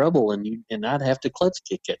in trouble, and I'd have to clutch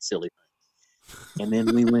kick that silly thing. And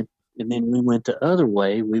then we went the other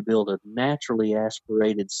way. We built a naturally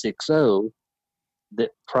aspirated 6.0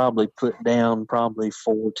 that probably put down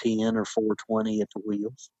 410 or 420 at the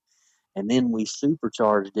wheels. And then we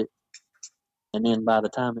supercharged it. And then by the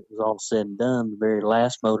time it was all said and done, the very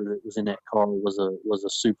last motor that was in that car was a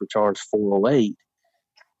supercharged 408,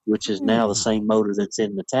 which is now the same motor that's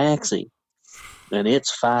in the Taxi. And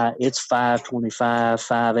it's 525,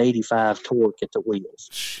 585 torque at the wheels.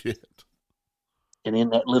 Shit. And in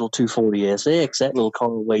that little 240SX, that little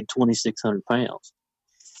car weighed 2,600 pounds.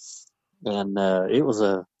 And it was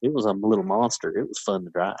a little monster. It was fun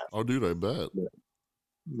to drive. Oh, dude, I bet.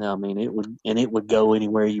 I mean, it would go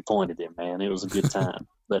anywhere you pointed it, man. It was a good time.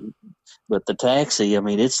 but the Taxi, I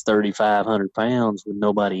mean, it's 3,500 pounds with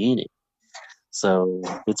nobody in it. So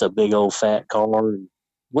it's a big old fat car. And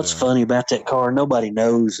what's funny about that car, nobody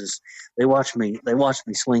knows, is they watch me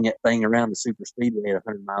swing that thing around the super speedway at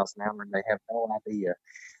 100 miles an hour, and they have no idea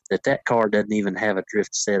that car doesn't even have a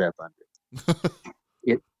drift setup under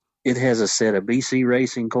it. It has a set of BC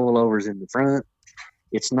Racing coilovers in the front.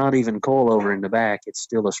 It's not even coilover in the back. It's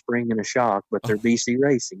still a spring and a shock, but they're BC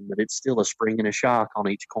Racing, but it's still a spring and a shock on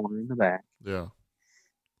each corner in the back. Yeah.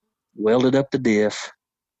 Welded up the diff,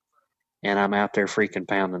 and I'm out there freaking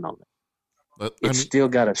pounding on it. It's still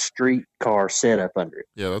got a street car setup under it.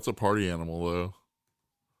 Yeah, that's a party animal, though.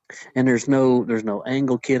 And there's no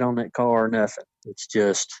angle kit on that car or nothing. It's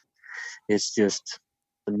just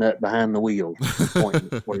the the nut behind the wheel,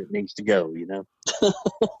 pointing where it needs to go.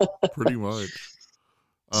 Pretty much.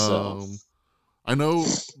 So I know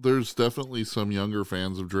there's definitely some younger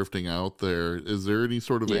fans of drifting out there. Is there any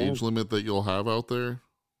sort of age limit that you'll have out there?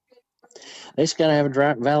 they just got to have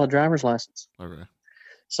a valid driver's license. Okay.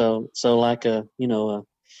 So like a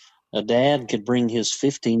dad could bring his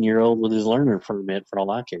 15-year-old with his learner permit for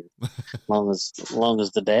all I care, as long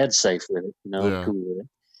as the dad's safe with it, cool with it.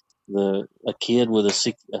 A kid with a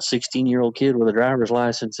 16-year-old kid with a driver's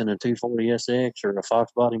license and a 240 SX or a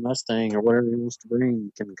Fox Body Mustang or whatever he wants to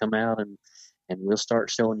bring can come out and we'll start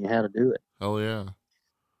showing you how to do it. Hell yeah.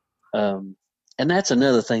 And that's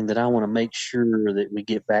another thing that I want to make sure that we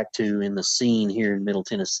get back to in the scene here in Middle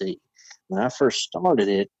Tennessee. When I first started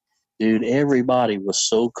it, dude, everybody was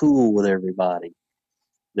so cool with everybody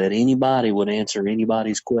that anybody would answer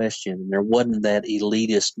anybody's question. There wasn't that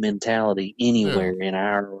elitist mentality anywhere in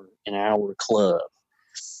our club.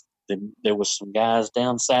 There was some guys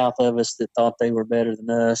down south of us that thought they were better than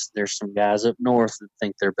us. There's some guys up north that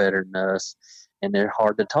think they're better than us, and they're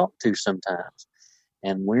hard to talk to sometimes.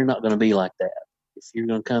 And we're not going to be like that. If you're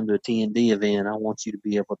going to come to a T&D event, I want you to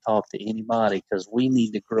be able to talk to anybody because we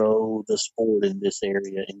need to grow the sport in this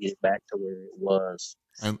area and get it back to where it was.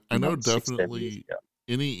 And I know definitely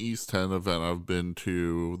any East 10 event I've been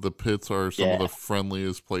to, the pits are some of the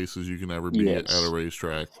friendliest places you can ever be at a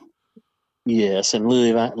racetrack. Yes, and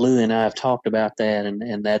Louie and I have talked about that,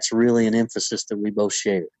 and that's really an emphasis that we both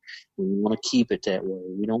share. We want to keep it that way.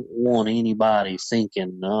 We don't want anybody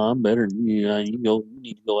thinking, "No, I'm better than you. You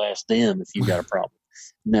need to go ask them if you've got a problem."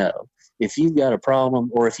 No, if you've got a problem,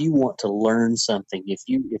 or if you want to learn something, if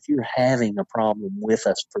you're having a problem with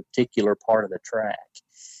a particular part of the track,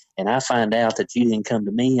 and I find out that you didn't come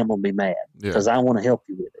to me, I'm gonna be mad because I want to help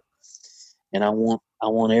you with it, and I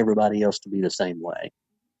want everybody else to be the same way.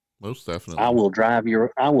 Most definitely. I will drive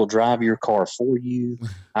your car for you.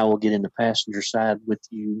 I will get in the passenger side with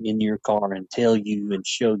you in your car and tell you and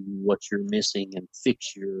show you what you're missing and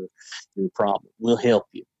fix your problem. We'll help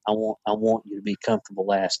you. I want you to be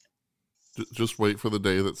comfortable asking. Just wait for the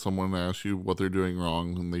day that someone asks you what they're doing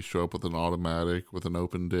wrong and they show up with an automatic with an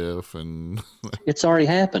open diff, and it's already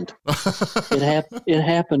happened. It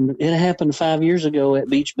happened 5 years ago at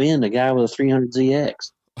Beach Bend. A guy with a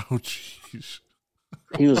 300ZX. Oh jeez.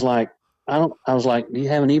 He was like, I was like, do you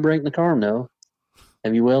have an e-brake in the car? No.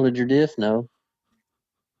 Have you welded your diff? No.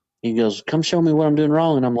 He goes, come show me what I'm doing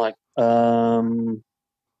wrong. And I'm like,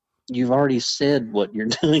 you've already said what you're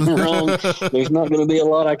doing wrong. There's not going to be a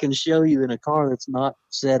lot I can show you in a car that's not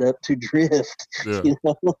set up to drift. Yeah.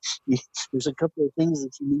 There's a couple of things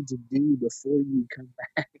that you need to do before you come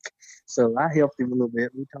back. So I helped him a little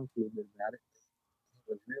bit. We talked a little bit about it.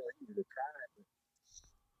 It was really easy to try.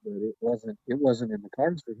 But it wasn't in the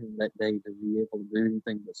cards for him that day to be able to do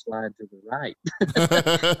anything but slide to the right.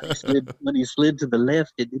 when he slid to the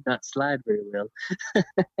left, it did not slide very well.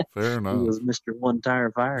 Fair enough. He was Mr. One Tire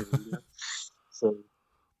Fire. So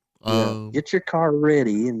get your car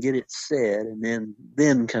ready and get it set, and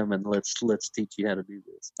then come and let's teach you how to do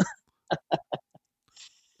this.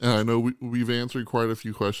 And I know we've answered quite a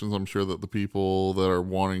few questions. I'm sure that the people that are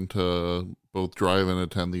wanting to both drive and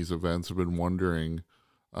attend these events have been wondering.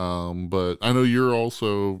 But I know you're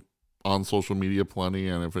also on social media plenty,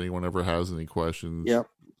 and if anyone ever has any questions,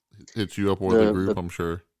 hit you up or the group, I'm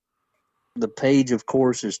sure. The page, of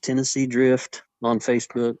course, is Tennessee Drift on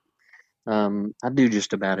Facebook. I do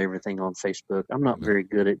just about everything on Facebook. I'm not very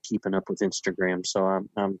good at keeping up with Instagram, so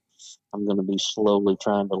I'm going to be slowly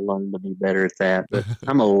trying to learn to be better at that. But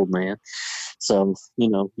I'm an old man, so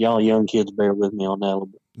y'all young kids bear with me on that a little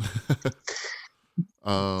bit.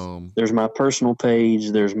 There's my personal page.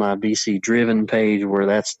 There's my BC Driven page,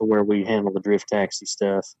 where we handle the drift taxi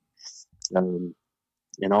stuff. And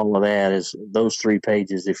all of that is those three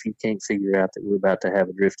pages. If you can't figure out that we're about to have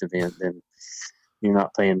a drift event, then you're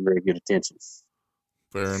not paying very good attention.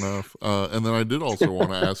 Fair enough. And then I did also want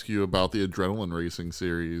to ask you about the Adrenaline Racing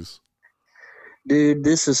series. Dude,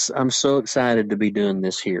 I'm so excited to be doing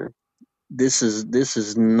this here. This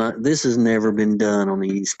has never been done on the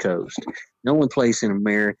East Coast. The only place in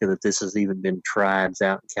America that this has even been tried is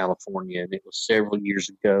out in California, and it was several years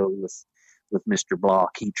ago with Mr.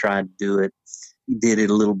 Block. He tried to do it. He did it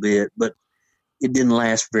a little bit, but it didn't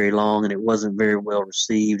last very long, and it wasn't very well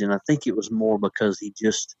received. And I think it was more because he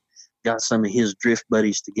just got some of his drift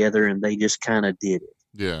buddies together, and they just kind of did it.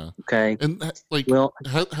 Yeah. Okay. And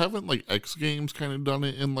haven't X Games kind of done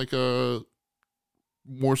it in like a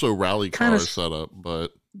more so rally car setup,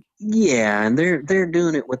 but yeah, and they're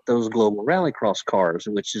doing it with those global rallycross cars,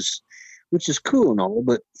 which is cool and all,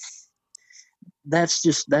 but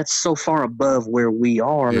that's so far above where we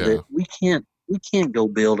are Yeah. that we can't go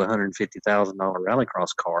build $150,000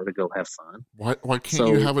 rallycross car to go have fun. Why can't you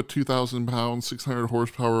So have a 2,000-pound, 600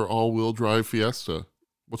 horsepower all-wheel drive Fiesta?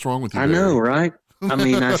 What's wrong with you, I Barry? know, right? I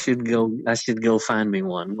mean, I should go find me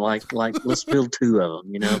one. Like let's build two of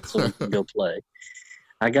them, so we can go play.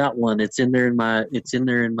 I got one. It's in there in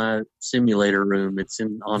my simulator room. It's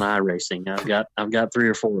on iRacing. I've got 3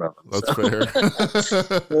 or 4 of them. That's fair.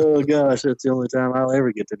 Oh gosh, that's the only time I'll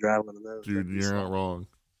ever get to drive one of those. Dude, you're not wrong.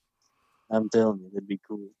 I'm telling you, it'd be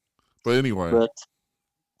cool. But anyway. But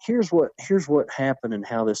here's what happened and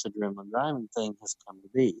how this adrenaline driving thing has come to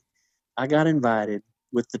be. I got invited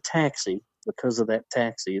with the taxi because of that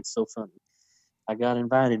taxi. It's so funny. I got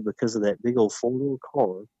invited because of that big old 4-door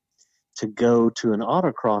car to go to an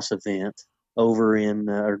autocross event over in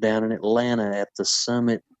or down in Atlanta at the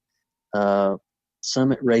Summit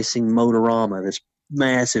Racing Motorama, this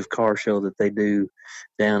massive car show that they do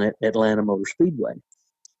down at Atlanta Motor Speedway.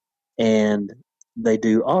 And they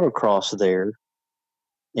do autocross there,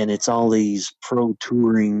 and it's all these pro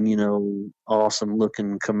touring, awesome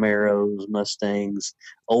looking Camaros, Mustangs,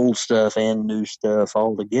 old stuff and new stuff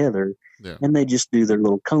all together. Yeah. And they just do their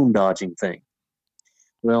little cone dodging thing.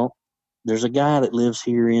 Well, there's a guy that lives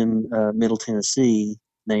here in Middle Tennessee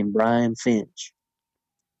named Brian Finch,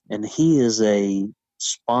 and he is a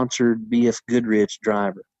sponsored BF Goodrich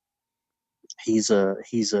driver. He's a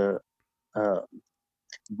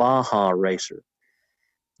Baja racer.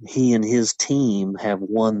 He and his team have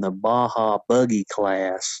won the Baja Buggy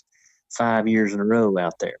class 5 years in a row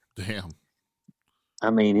out there. Damn.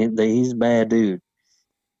 I mean, he's a bad dude,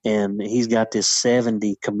 and he's got this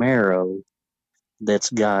 70 Camaro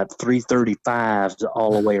that's got 335s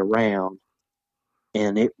all the way around,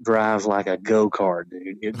 and it drives like a go-kart,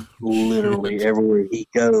 dude. It literally everywhere he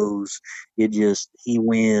goes, he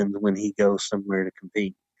wins when he goes somewhere to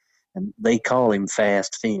compete. And they call him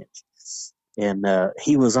Fast Finch. And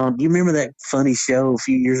he was on, do you remember that funny show a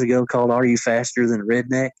few years ago called Are You Faster Than a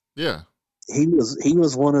Redneck? Yeah. He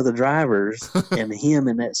was one of the drivers, and him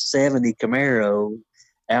in that 70 Camaro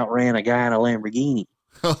outran a guy in a Lamborghini.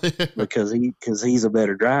 because he's a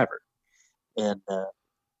better driver, and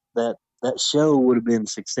that show would have been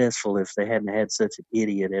successful if they hadn't had such an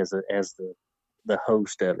idiot as the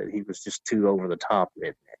host of it. He was just too over the top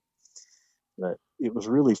redneck. But it was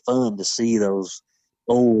really fun to see those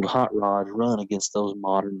old hot rods run against those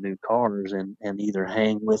modern new cars and either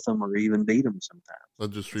hang with them or even beat them sometimes. I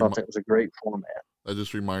thought that was a great format. That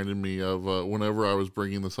just reminded me of whenever I was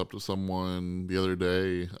bringing this up to someone the other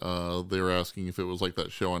day, they were asking if it was like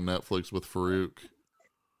that show on Netflix with Farouk.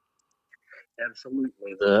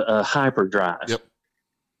 Absolutely. The Hyperdrive. Yep.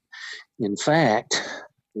 In fact,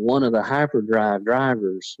 one of the Hyperdrive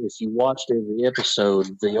drivers, if you watched every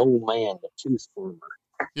episode, the old man, the tooth former,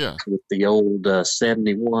 yeah, with the old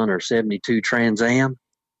 71 or 72 Trans Am,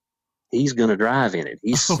 he's going to drive in it.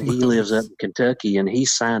 He lives up in Kentucky, and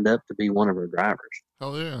he's signed up to be one of our drivers.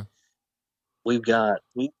 Hell yeah.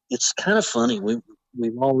 It's kind of funny. We've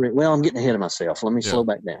already, well, I'm getting ahead of myself. Let me slow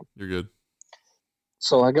back down. You're good.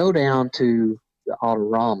 So I go down to the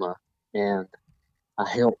Autorama, and I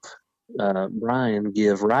help Brian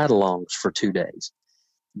give ride-alongs for 2 days.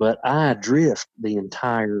 But I drift the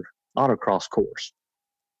entire autocross course.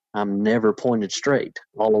 I'm never pointed straight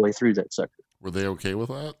all the way through that sucker. Were they okay with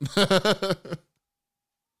that?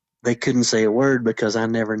 They couldn't say a word because I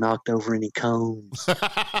never knocked over any cones.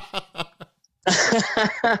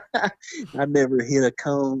 I never hit a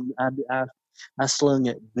cone. I slung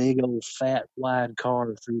that big old fat wide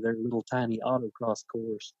car through their little tiny autocross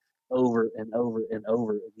course over and over and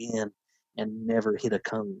over again and never hit a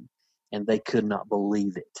cone. And they could not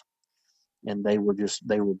believe it. And they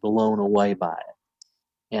were blown away by it.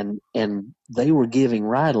 And they were giving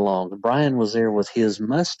ride-alongs. Brian was there with his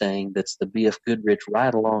Mustang that's the BF Goodrich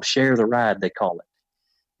ride-along, share the ride, they call it.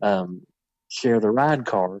 Share the ride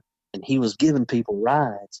car. And he was giving people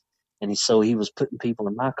rides. And so he was putting people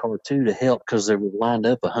in my car, too, to help because they were lined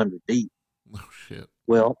up 100 deep. Oh, shit.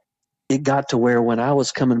 Well, it got to where when I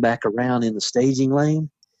was coming back around in the staging lane,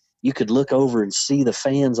 you could look over and see the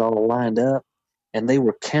fans all lined up. And they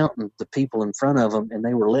were counting the people in front of them, and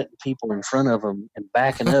they were letting people in front of them and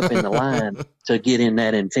backing up in the line to get in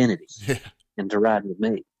that Infiniti and to ride with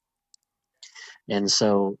me. And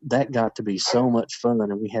so that got to be so much fun,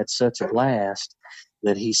 and we had such a blast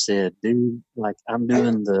that he said, "Dude, like I'm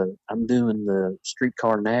doing the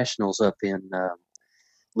Streetcar Nationals up in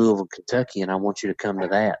Louisville, Kentucky, and I want you to come to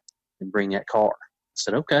that and bring that car." I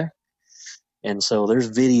said, "Okay." And so there's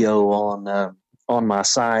video on my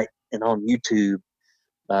site and on YouTube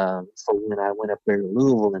for when I went up there to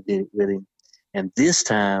Louisville and did it with him. And this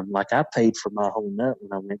time, like I paid for my whole nut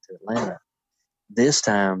when I went to Atlanta. This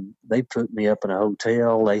time they put me up in a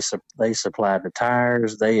hotel. They supplied the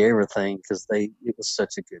tires, they everything because it was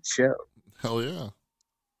such a good show. Hell yeah!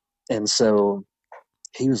 And so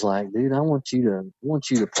he was like, "Dude, I want you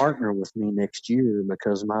to partner with me next year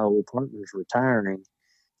because my old partner's retiring,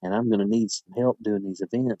 and I'm going to need some help doing these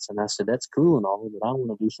events." And I said, "That's cool and all, but I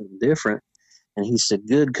want to do something different." And he said,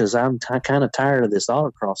 "Good, because I'm kind of tired of this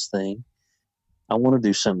autocross thing. I want to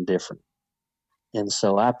do something different." And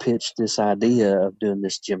so I pitched this idea of doing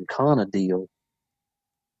this Gymkhana deal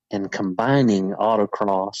and combining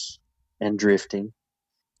autocross and drifting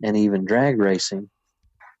and even drag racing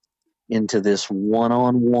into this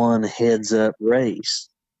one-on-one heads-up race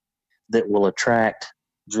that will attract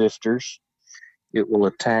drifters. It will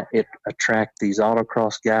attract these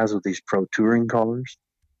autocross guys with these pro touring cars.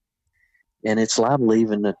 And it's liable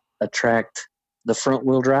even to attract the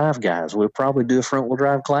front-wheel drive guys. We'll probably do a front-wheel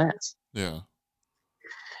drive class. Yeah.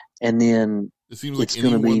 And then it seems like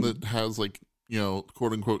anyone that has like, you know,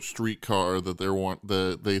 quote unquote street car that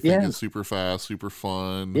they think is super fast, super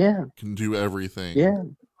fun, can do everything. Yeah.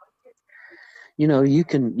 You know, you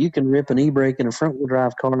can rip an e-brake in a front wheel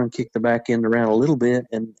drive car and kick the back end around a little bit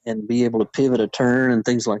and be able to pivot a turn and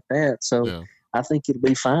things like that. So I think it'll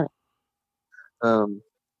be fine.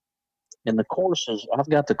 And the courses,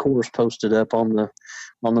 I've got the course posted up on the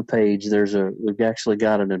page. We've actually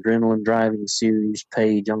got an Adrenaline Driving Series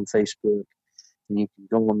page on Facebook, and you can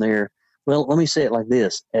go on there. Well, let me say it like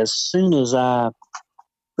this: as soon as I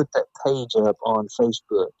put that page up on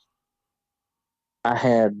Facebook, I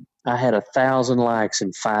had 1,000 likes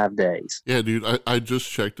in 5 days. Yeah, dude, I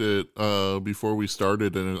just checked it before we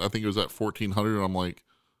started, and I think it was at 1,400. And I'm like,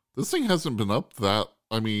 this thing hasn't been up that.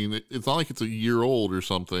 I mean, it's not like it's a year old or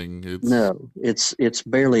something. It's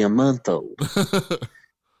barely a month old,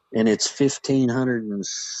 and it's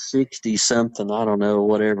 1,560 something. I don't know,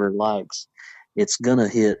 whatever likes. It's gonna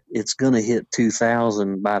hit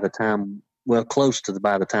 2,000 by the time. Well, close to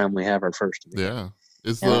by the time we have our first event. Yeah,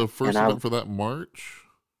 is the first event for that March?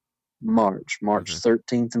 March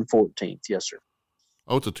 13th and 14th. Yes, sir.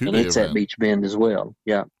 Oh, it's a 2-day event. And it's at Beach Bend as well.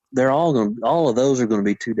 Yeah. They're all of those are going to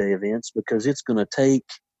be 2-day events because it's going to take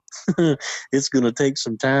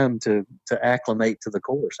some time to acclimate to the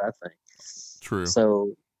course, I think. True.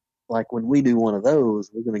 So like when we do one of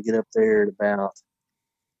those, we're going to get up there at about,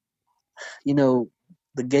 you know,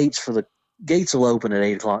 the gates will open at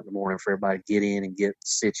 8:00 in the morning for everybody to get in and get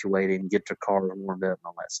situated and get their car warmed up and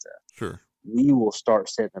all that stuff. Sure. We will start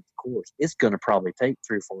setting up the course. It's going to probably take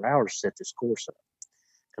 3 or 4 hours to set this course up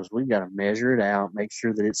because we've got to measure it out, make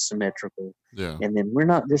sure that it's symmetrical. Yeah. And then we're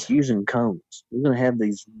not just using cones. We're going to have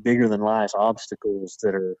these bigger than life obstacles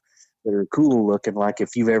that are cool looking. Like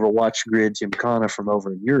if you've ever watched Grid Gymkhana from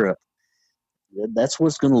over in Europe, that's what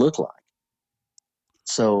it's going to look like.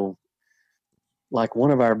 So, like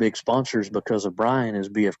one of our big sponsors because of Brian is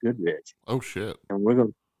BF Goodrich. Oh shit! And we're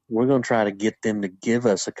going to try to get them to give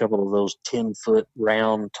us a couple of those 10-foot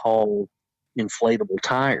round, tall, inflatable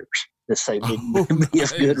tires that say BF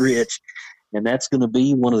nice. Goodrich, and that's going to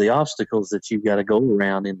be one of the obstacles that you've got to go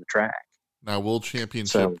around in the track. Now, will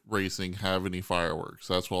championship racing have any fireworks?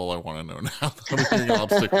 That's all I want to know now. I'm hearing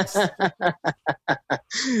obstacles. I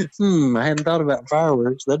hadn't thought about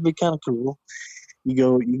fireworks. That'd be kind of cool.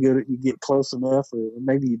 You get close enough, or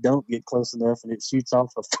maybe you don't get close enough, and it shoots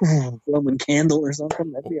off a Roman candle or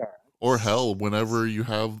something. That'd be all right. Or hell, whenever you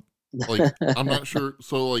have, like, I'm not sure.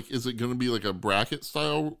 So, like, is it going to be like a bracket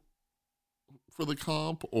style for the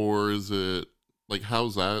comp, or is it like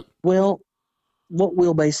how's that? Well, what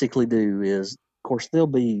we'll basically do is, of course, there'll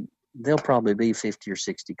probably be 50 or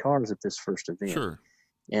 60 cars at this first event. Sure.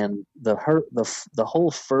 And the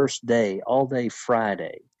whole first day, all day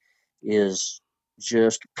Friday, is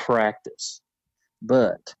just practice.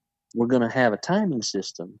 But we're going to have a timing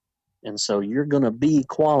system, and so you're going to be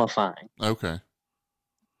qualifying. Okay.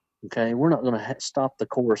 We're not going to stop the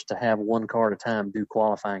course to have one car at a time do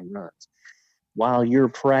qualifying runs. While you're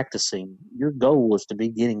practicing, your goal is to be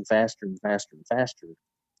getting faster and faster and faster.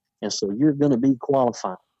 And so you're going to be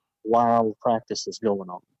qualifying while practice is going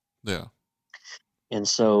on. Yeah. And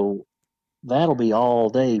so that'll be all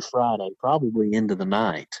day Friday, probably into the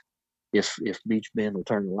night, if Beach Bend will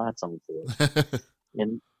turn the lights on for it.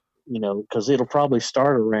 And, you know, because it'll probably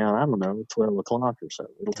start around, I don't know, 12 o'clock or so.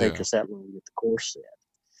 It'll take us that long to get the course set.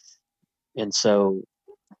 And so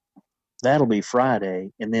that'll be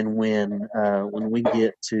Friday. And then when we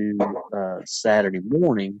get to Saturday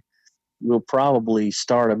morning, we'll probably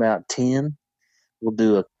start about 10. We'll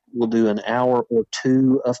do an hour or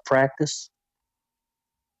two of practice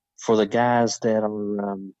for the guys that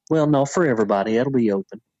are, well, no, for everybody, it'll be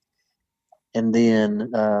open. And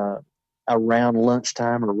then around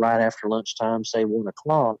lunchtime or right after lunchtime, say 1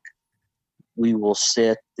 o'clock, we will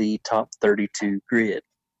set the top 32 grid.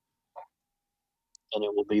 And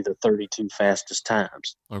it will be the 32 fastest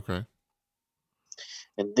times. Okay.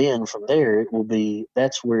 And then from there,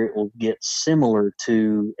 that's where it will get similar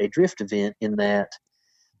to a drift event in that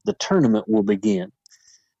the tournament will begin.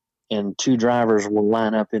 And 2 drivers will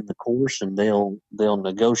line up in the course, and they'll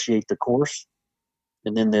negotiate the course,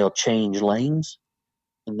 and then they'll change lanes,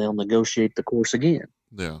 and they'll negotiate the course again.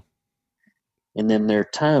 Yeah. And then their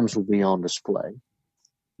times will be on display.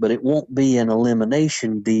 But it won't be an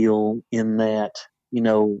elimination deal in that,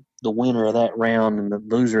 the winner of that round and the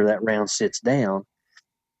loser of that round sits down.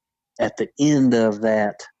 At the end of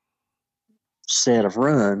that set of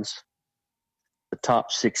runs, the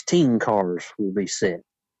top 16 cars will be set.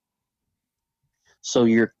 So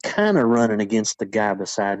you're kind of running against the guy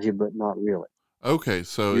beside you, but not really. Okay,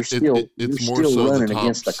 so it's more still so running the top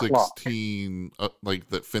against the 16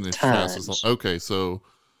 that finish Times. fastest. Okay, so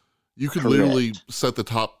you could Correct. literally set the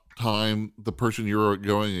top time, the person you're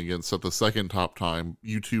going against set the second top time.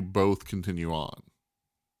 You two both continue on.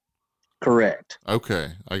 Correct.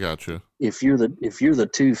 Okay, I got you. If you're the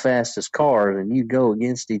 2 fastest cars and you go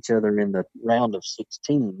against each other in the round of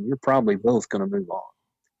 16, you're probably both going to move on.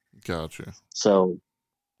 Gotcha. So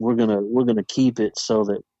we're gonna keep it so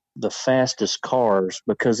that the fastest cars,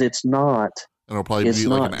 because it's not. And it'll probably be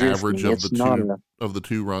like an average of the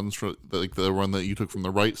two runs for like the run that you took from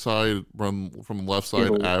the right side, run from the left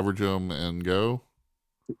side, average them and go.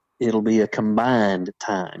 It'll be a combined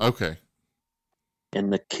time. Okay.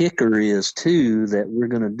 And the kicker is too that we're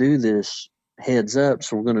going to do this heads up,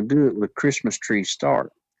 so we're going to do it with Christmas tree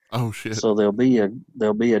start. Oh shit! So there'll be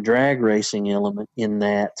a drag racing element in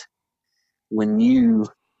that when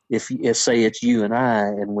if say it's you and I,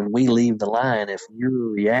 and when we leave the line, if your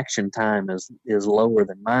reaction time is lower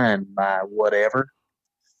than mine by whatever,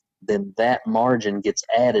 then that margin gets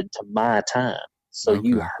added to my time. So Okay.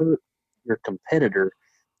 you hurt your competitor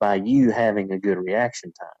by you having a good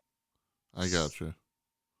reaction time. I gotcha.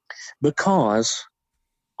 Because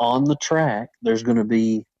on the track, there's going to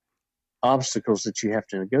be obstacles that you have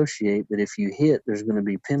to negotiate, but if you hit, there's going to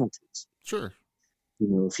be penalties. Sure.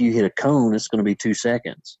 If you hit a cone, it's going to be 2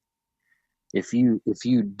 seconds. If you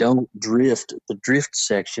don't drift the drift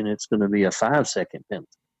section, it's going to be a 5-second penalty.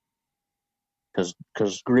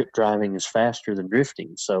 Because grip driving is faster than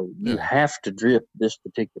drifting, so you have to drift this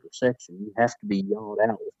particular section. You have to be yawed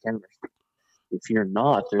out with counters. If you're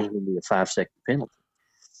not, there's going to be a 5-second penalty.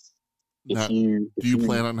 Now, do you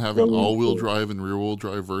plan on having all-wheel drive and rear-wheel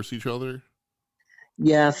drive versus each other?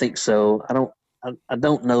 Yeah, I think so. I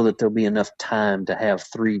don't know that there'll be enough time to have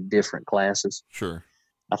 3 different classes. Sure.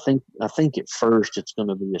 I think at first it's going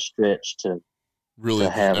to be a stretch to really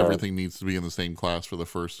have everything needs to be in the same class for the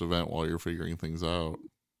first event while you're figuring things out.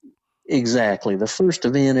 Exactly. The first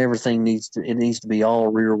event, everything needs to be all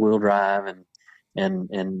rear-wheel drive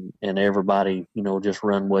and everybody, just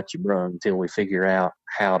run what you brung until we figure out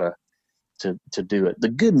how to do it. The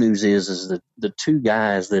good news is that the 2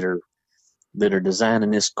 guys that are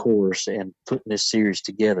designing this course and putting this series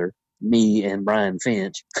together, me and Brian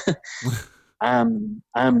Finch, I'm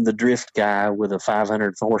the drift guy with a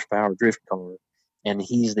 500 horsepower drift car, and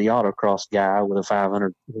he's the autocross guy with a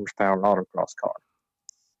 500 horsepower autocross car.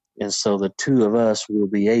 And so the 2 of us will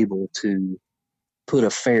be able to put a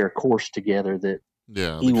fair course together that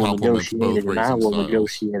he will negotiate it and I will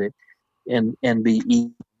negotiate it and be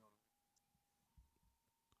equal.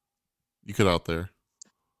 You cut out there.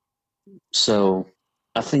 So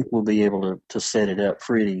I think we'll be able to set it up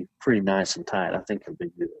pretty nice and tight. I think it'll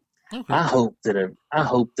be good. Okay. I hope that a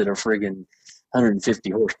friggin'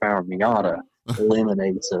 150 horsepower Miata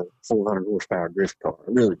eliminates a 400 horsepower drift car.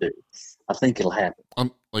 I really do. I think it'll happen.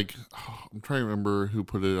 I'm trying to remember who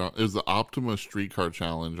put it on. It was the Optima Streetcar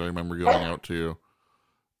Challenge. I remember going out to,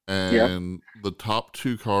 and the top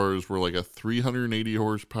 2 cars were like a 380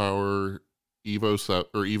 horsepower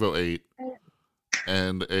Evo 8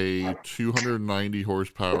 and a 290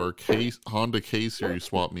 horsepower Honda K Series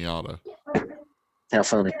swap Miata. How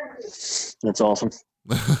funny! That's awesome.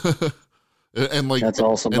 And that's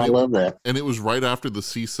awesome. I love that. And it was right after the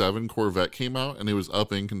C7 Corvette came out, and it was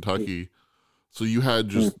up in Kentucky, so you had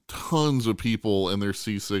just tons of people in their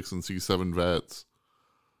C6 and C7 Vettes,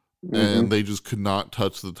 and they just could not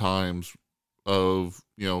touch the times of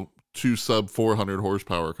 2 sub 400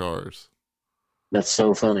 horsepower cars. That's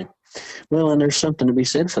so funny. Well, and there's something to be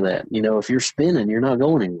said for that. If you're spinning, you're not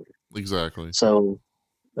going anywhere. Exactly. So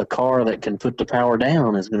a car that can put the power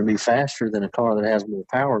down is going to be faster than a car that has more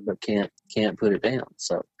power but can't put it down.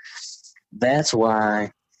 So that's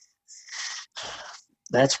why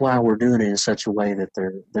we're doing it in such a way that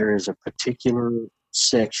there is a particular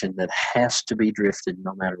section that has to be drifted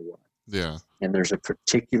no matter what. Yeah. And there's a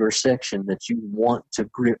particular section that you want to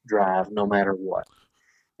grip drive no matter what.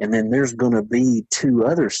 And then there's going to be 2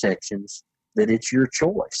 other sections that it's your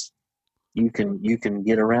choice. You can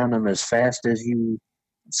get around them as fast as you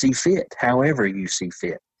see fit, however you see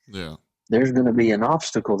fit. Yeah. There's going to be an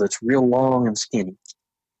obstacle that's real long and skinny.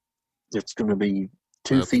 It's going to be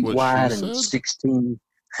 2 feet wide and 16.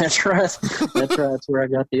 That's right. That's right. That's where I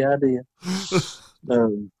got the idea.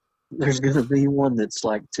 There's going to be one that's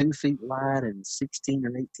like 2 feet wide and 16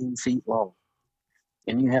 or 18 feet long.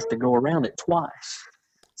 And you have to go around it twice.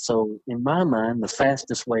 So in my mind, the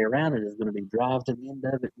fastest way around it is going to be drive to the end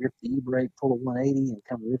of it, rip the e-brake, pull a 180, and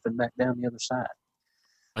come ripping back down the other side.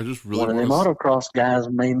 I just really One of them autocross guys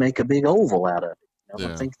may make a big oval out of it.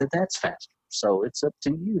 I think that's faster. So it's up to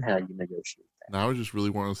you how you negotiate that. Now I just really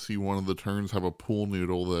want to see one of the turns have a pool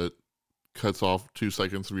noodle that cuts off 2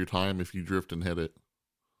 seconds of your time if you drift and hit it.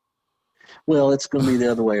 Well, it's going to be the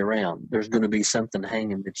other way around. There's going to be something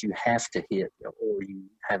hanging that you have to hit, or you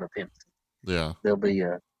have a penalty. Yeah. There'll be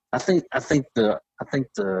I think the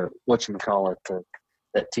whatchamacallit,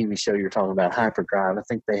 that TV show you're talking about, Hyperdrive, I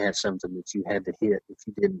think they had something that you had to hit. If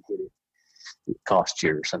you didn't hit it, it cost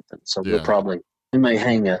you or something. So we may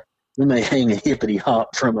hang a hippity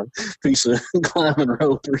hop from a piece of climbing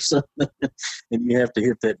rope or something, and you have to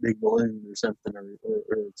hit that big balloon or something, or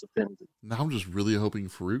it's a penalty. Now I'm just really hoping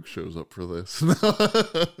Farouk shows up for this.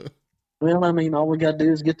 Well, I mean, all we got to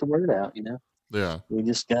do is get the word out, Yeah. We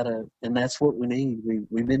just gotta, and that's what we need.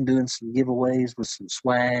 We've been doing some giveaways with some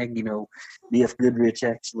swag. BF Goodrich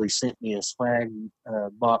actually sent me a swag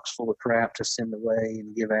box full of crap to send away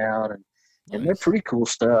and give out, and they're pretty cool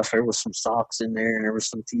stuff. There was some socks in there, and there was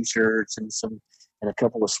some T-shirts and a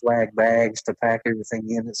couple of swag bags to pack everything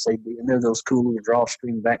in that say, and they're those cool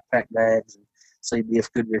drawstring backpack bags and say BF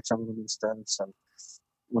Goodrich on them and stuff. So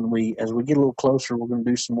as we get a little closer, we're going to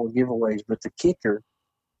do some more giveaways. But the kicker,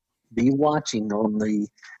 be watching on the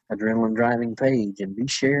Adrenaline Driving page and be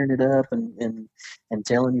sharing it up and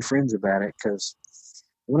telling your friends about it, because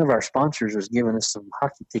one of our sponsors is giving us some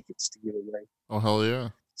hockey tickets to give away. Oh, hell yeah.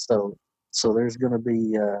 So there's going to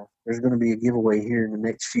be a giveaway here in the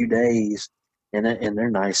next few days, and they're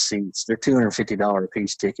nice seats. They're $250 a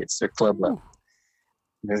piece tickets. They're club level.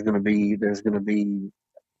 There's going to be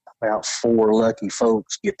about 4 lucky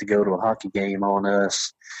folks get to go to a hockey game on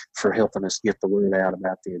us for helping us get the word out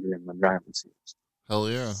about the Adrenaline Driving Series. Hell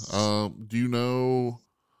yeah. Do you know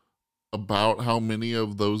about how many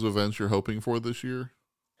of those events you're hoping for this year?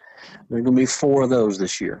 There are going to be 4 of those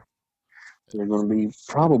this year. They're going to be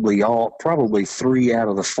probably 3 out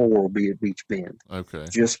of the 4 will be at Beach Bend. Okay.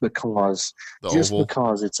 Just because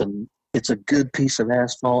it's a good piece of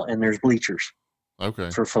asphalt and there's bleachers.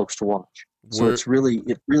 Okay. For folks to watch. So it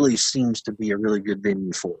really seems to be a really good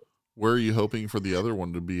venue for it. Where are you hoping for the other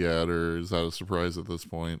one to be at, or is that a surprise at this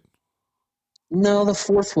point? No, the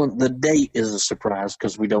 4th one, the date is a surprise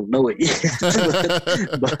because we don't know it yet.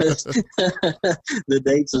 but the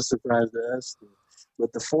date's a surprise to us.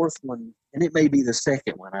 But the 4th one, and it may be the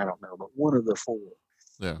 2nd one, I don't know, but one of the 4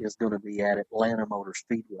 is going to be at Atlanta Motor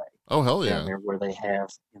Speedway. Oh, hell yeah. Down there where they have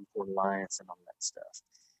Import Alliance and all that stuff.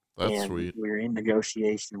 That's sweet. We're in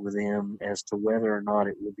negotiation with them as to whether or not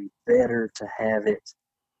it would be better to have it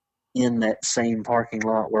in that same parking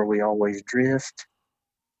lot where we always drift,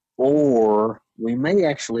 or we may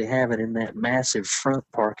actually have it in that massive front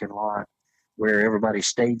parking lot where everybody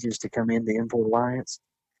stages to come into Import Alliance.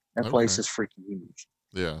 That place is freaking huge.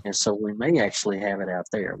 Yeah. And so we may actually have it out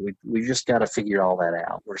there. We just got to figure all that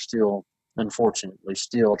out. We're still, unfortunately,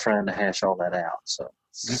 trying to hash all that out. So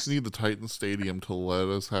we just need the Titan Stadium to let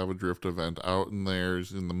us have a drift event out in there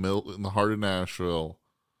in the heart of Nashville.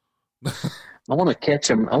 I want to catch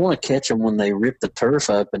them. I want to catch them when they rip the turf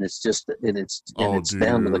up and it's down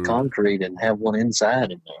to the concrete, and have one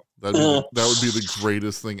inside in there. That would be the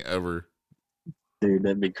greatest thing ever. Dude,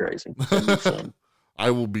 that'd be crazy. That'd be fun.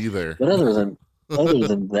 I will be there. But other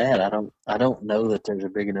than that, I don't know that there's a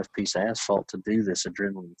big enough piece of asphalt to do this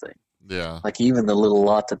adrenaline thing. Yeah. Like even the little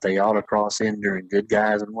lot that they autocross in during Good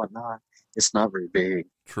Guys and whatnot, it's not very big.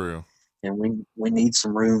 True. And we need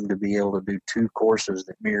some room to be able to do 2 courses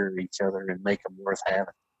that mirror each other and make them worth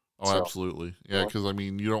having. Oh, absolutely. Yeah, because, I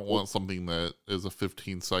mean, you don't want something that is a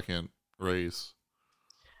 15-second race.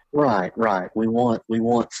 Right. We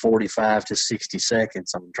want 45 to 60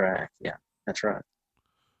 seconds on track. Yeah, that's right.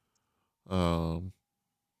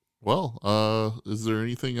 Well, is there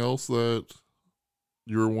anything else that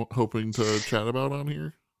you're hoping to chat about on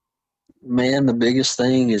here? Man, the biggest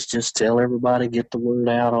thing is just tell everybody, get the word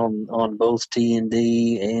out on both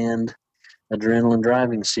T&D and Adrenaline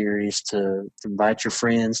Driving Series, to invite your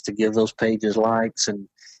friends to give those pages likes,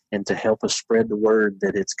 and to help us spread the word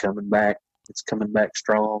that it's coming back. It's coming back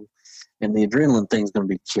strong, and the adrenaline thing's going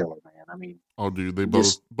to be killer, man. I mean, Oh, dude, they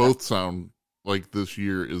just both sound like this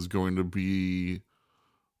year is going to be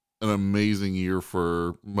an amazing year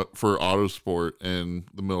for autosport in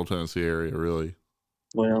the Middle Tennessee area. Really,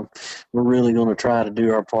 well, we're really going to try to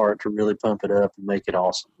do our part to really pump it up and make it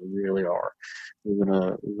awesome. We really are. We're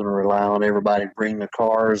gonna rely on everybody to bring their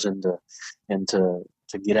cars and to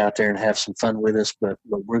get out there and have some fun with us. But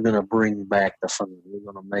we're gonna bring back the fun.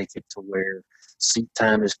 We're gonna make it to where seat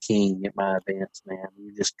time is king at my events, man.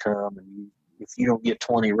 You just come, and if you don't get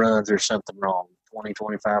 20 runs, there's something wrong. 20,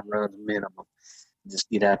 25 runs minimum. Just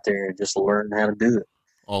get out there and just learn how to do it.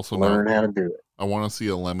 also now Learn how to do it. I want to see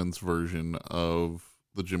a Lemons version of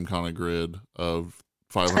the Gymkhana grid of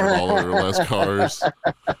 $500 or less cars.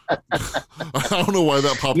 I don't know why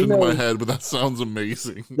that popped into my head, but that sounds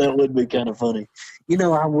amazing. That would be kind of funny.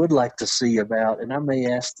 I would like to see about, and I may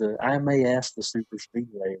ask the Super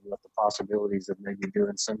Speedway what the possibilities of maybe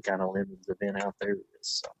doing some kind of lemons event out there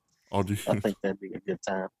is. So Oh, dude, I think that'd be a good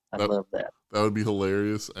time. I'd love that. That would be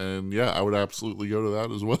hilarious, and yeah, I would absolutely go to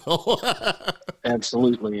that as well.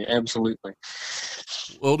 Absolutely, absolutely.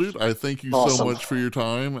 Well, dude, I thank you so much for your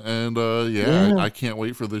time, and yeah. I can't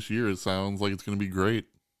wait for this year. It sounds like it's going to be great.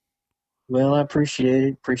 Well, I appreciate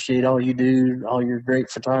it. Appreciate all you do, all your great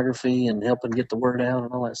photography and helping get the word out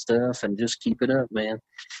and all that stuff. And just keep it up, man.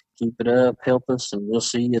 Keep it up. Help us, and we'll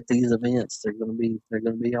see you at these events. They're gonna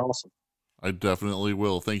be awesome. I definitely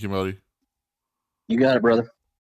will. Thank you, buddy. You got it, brother.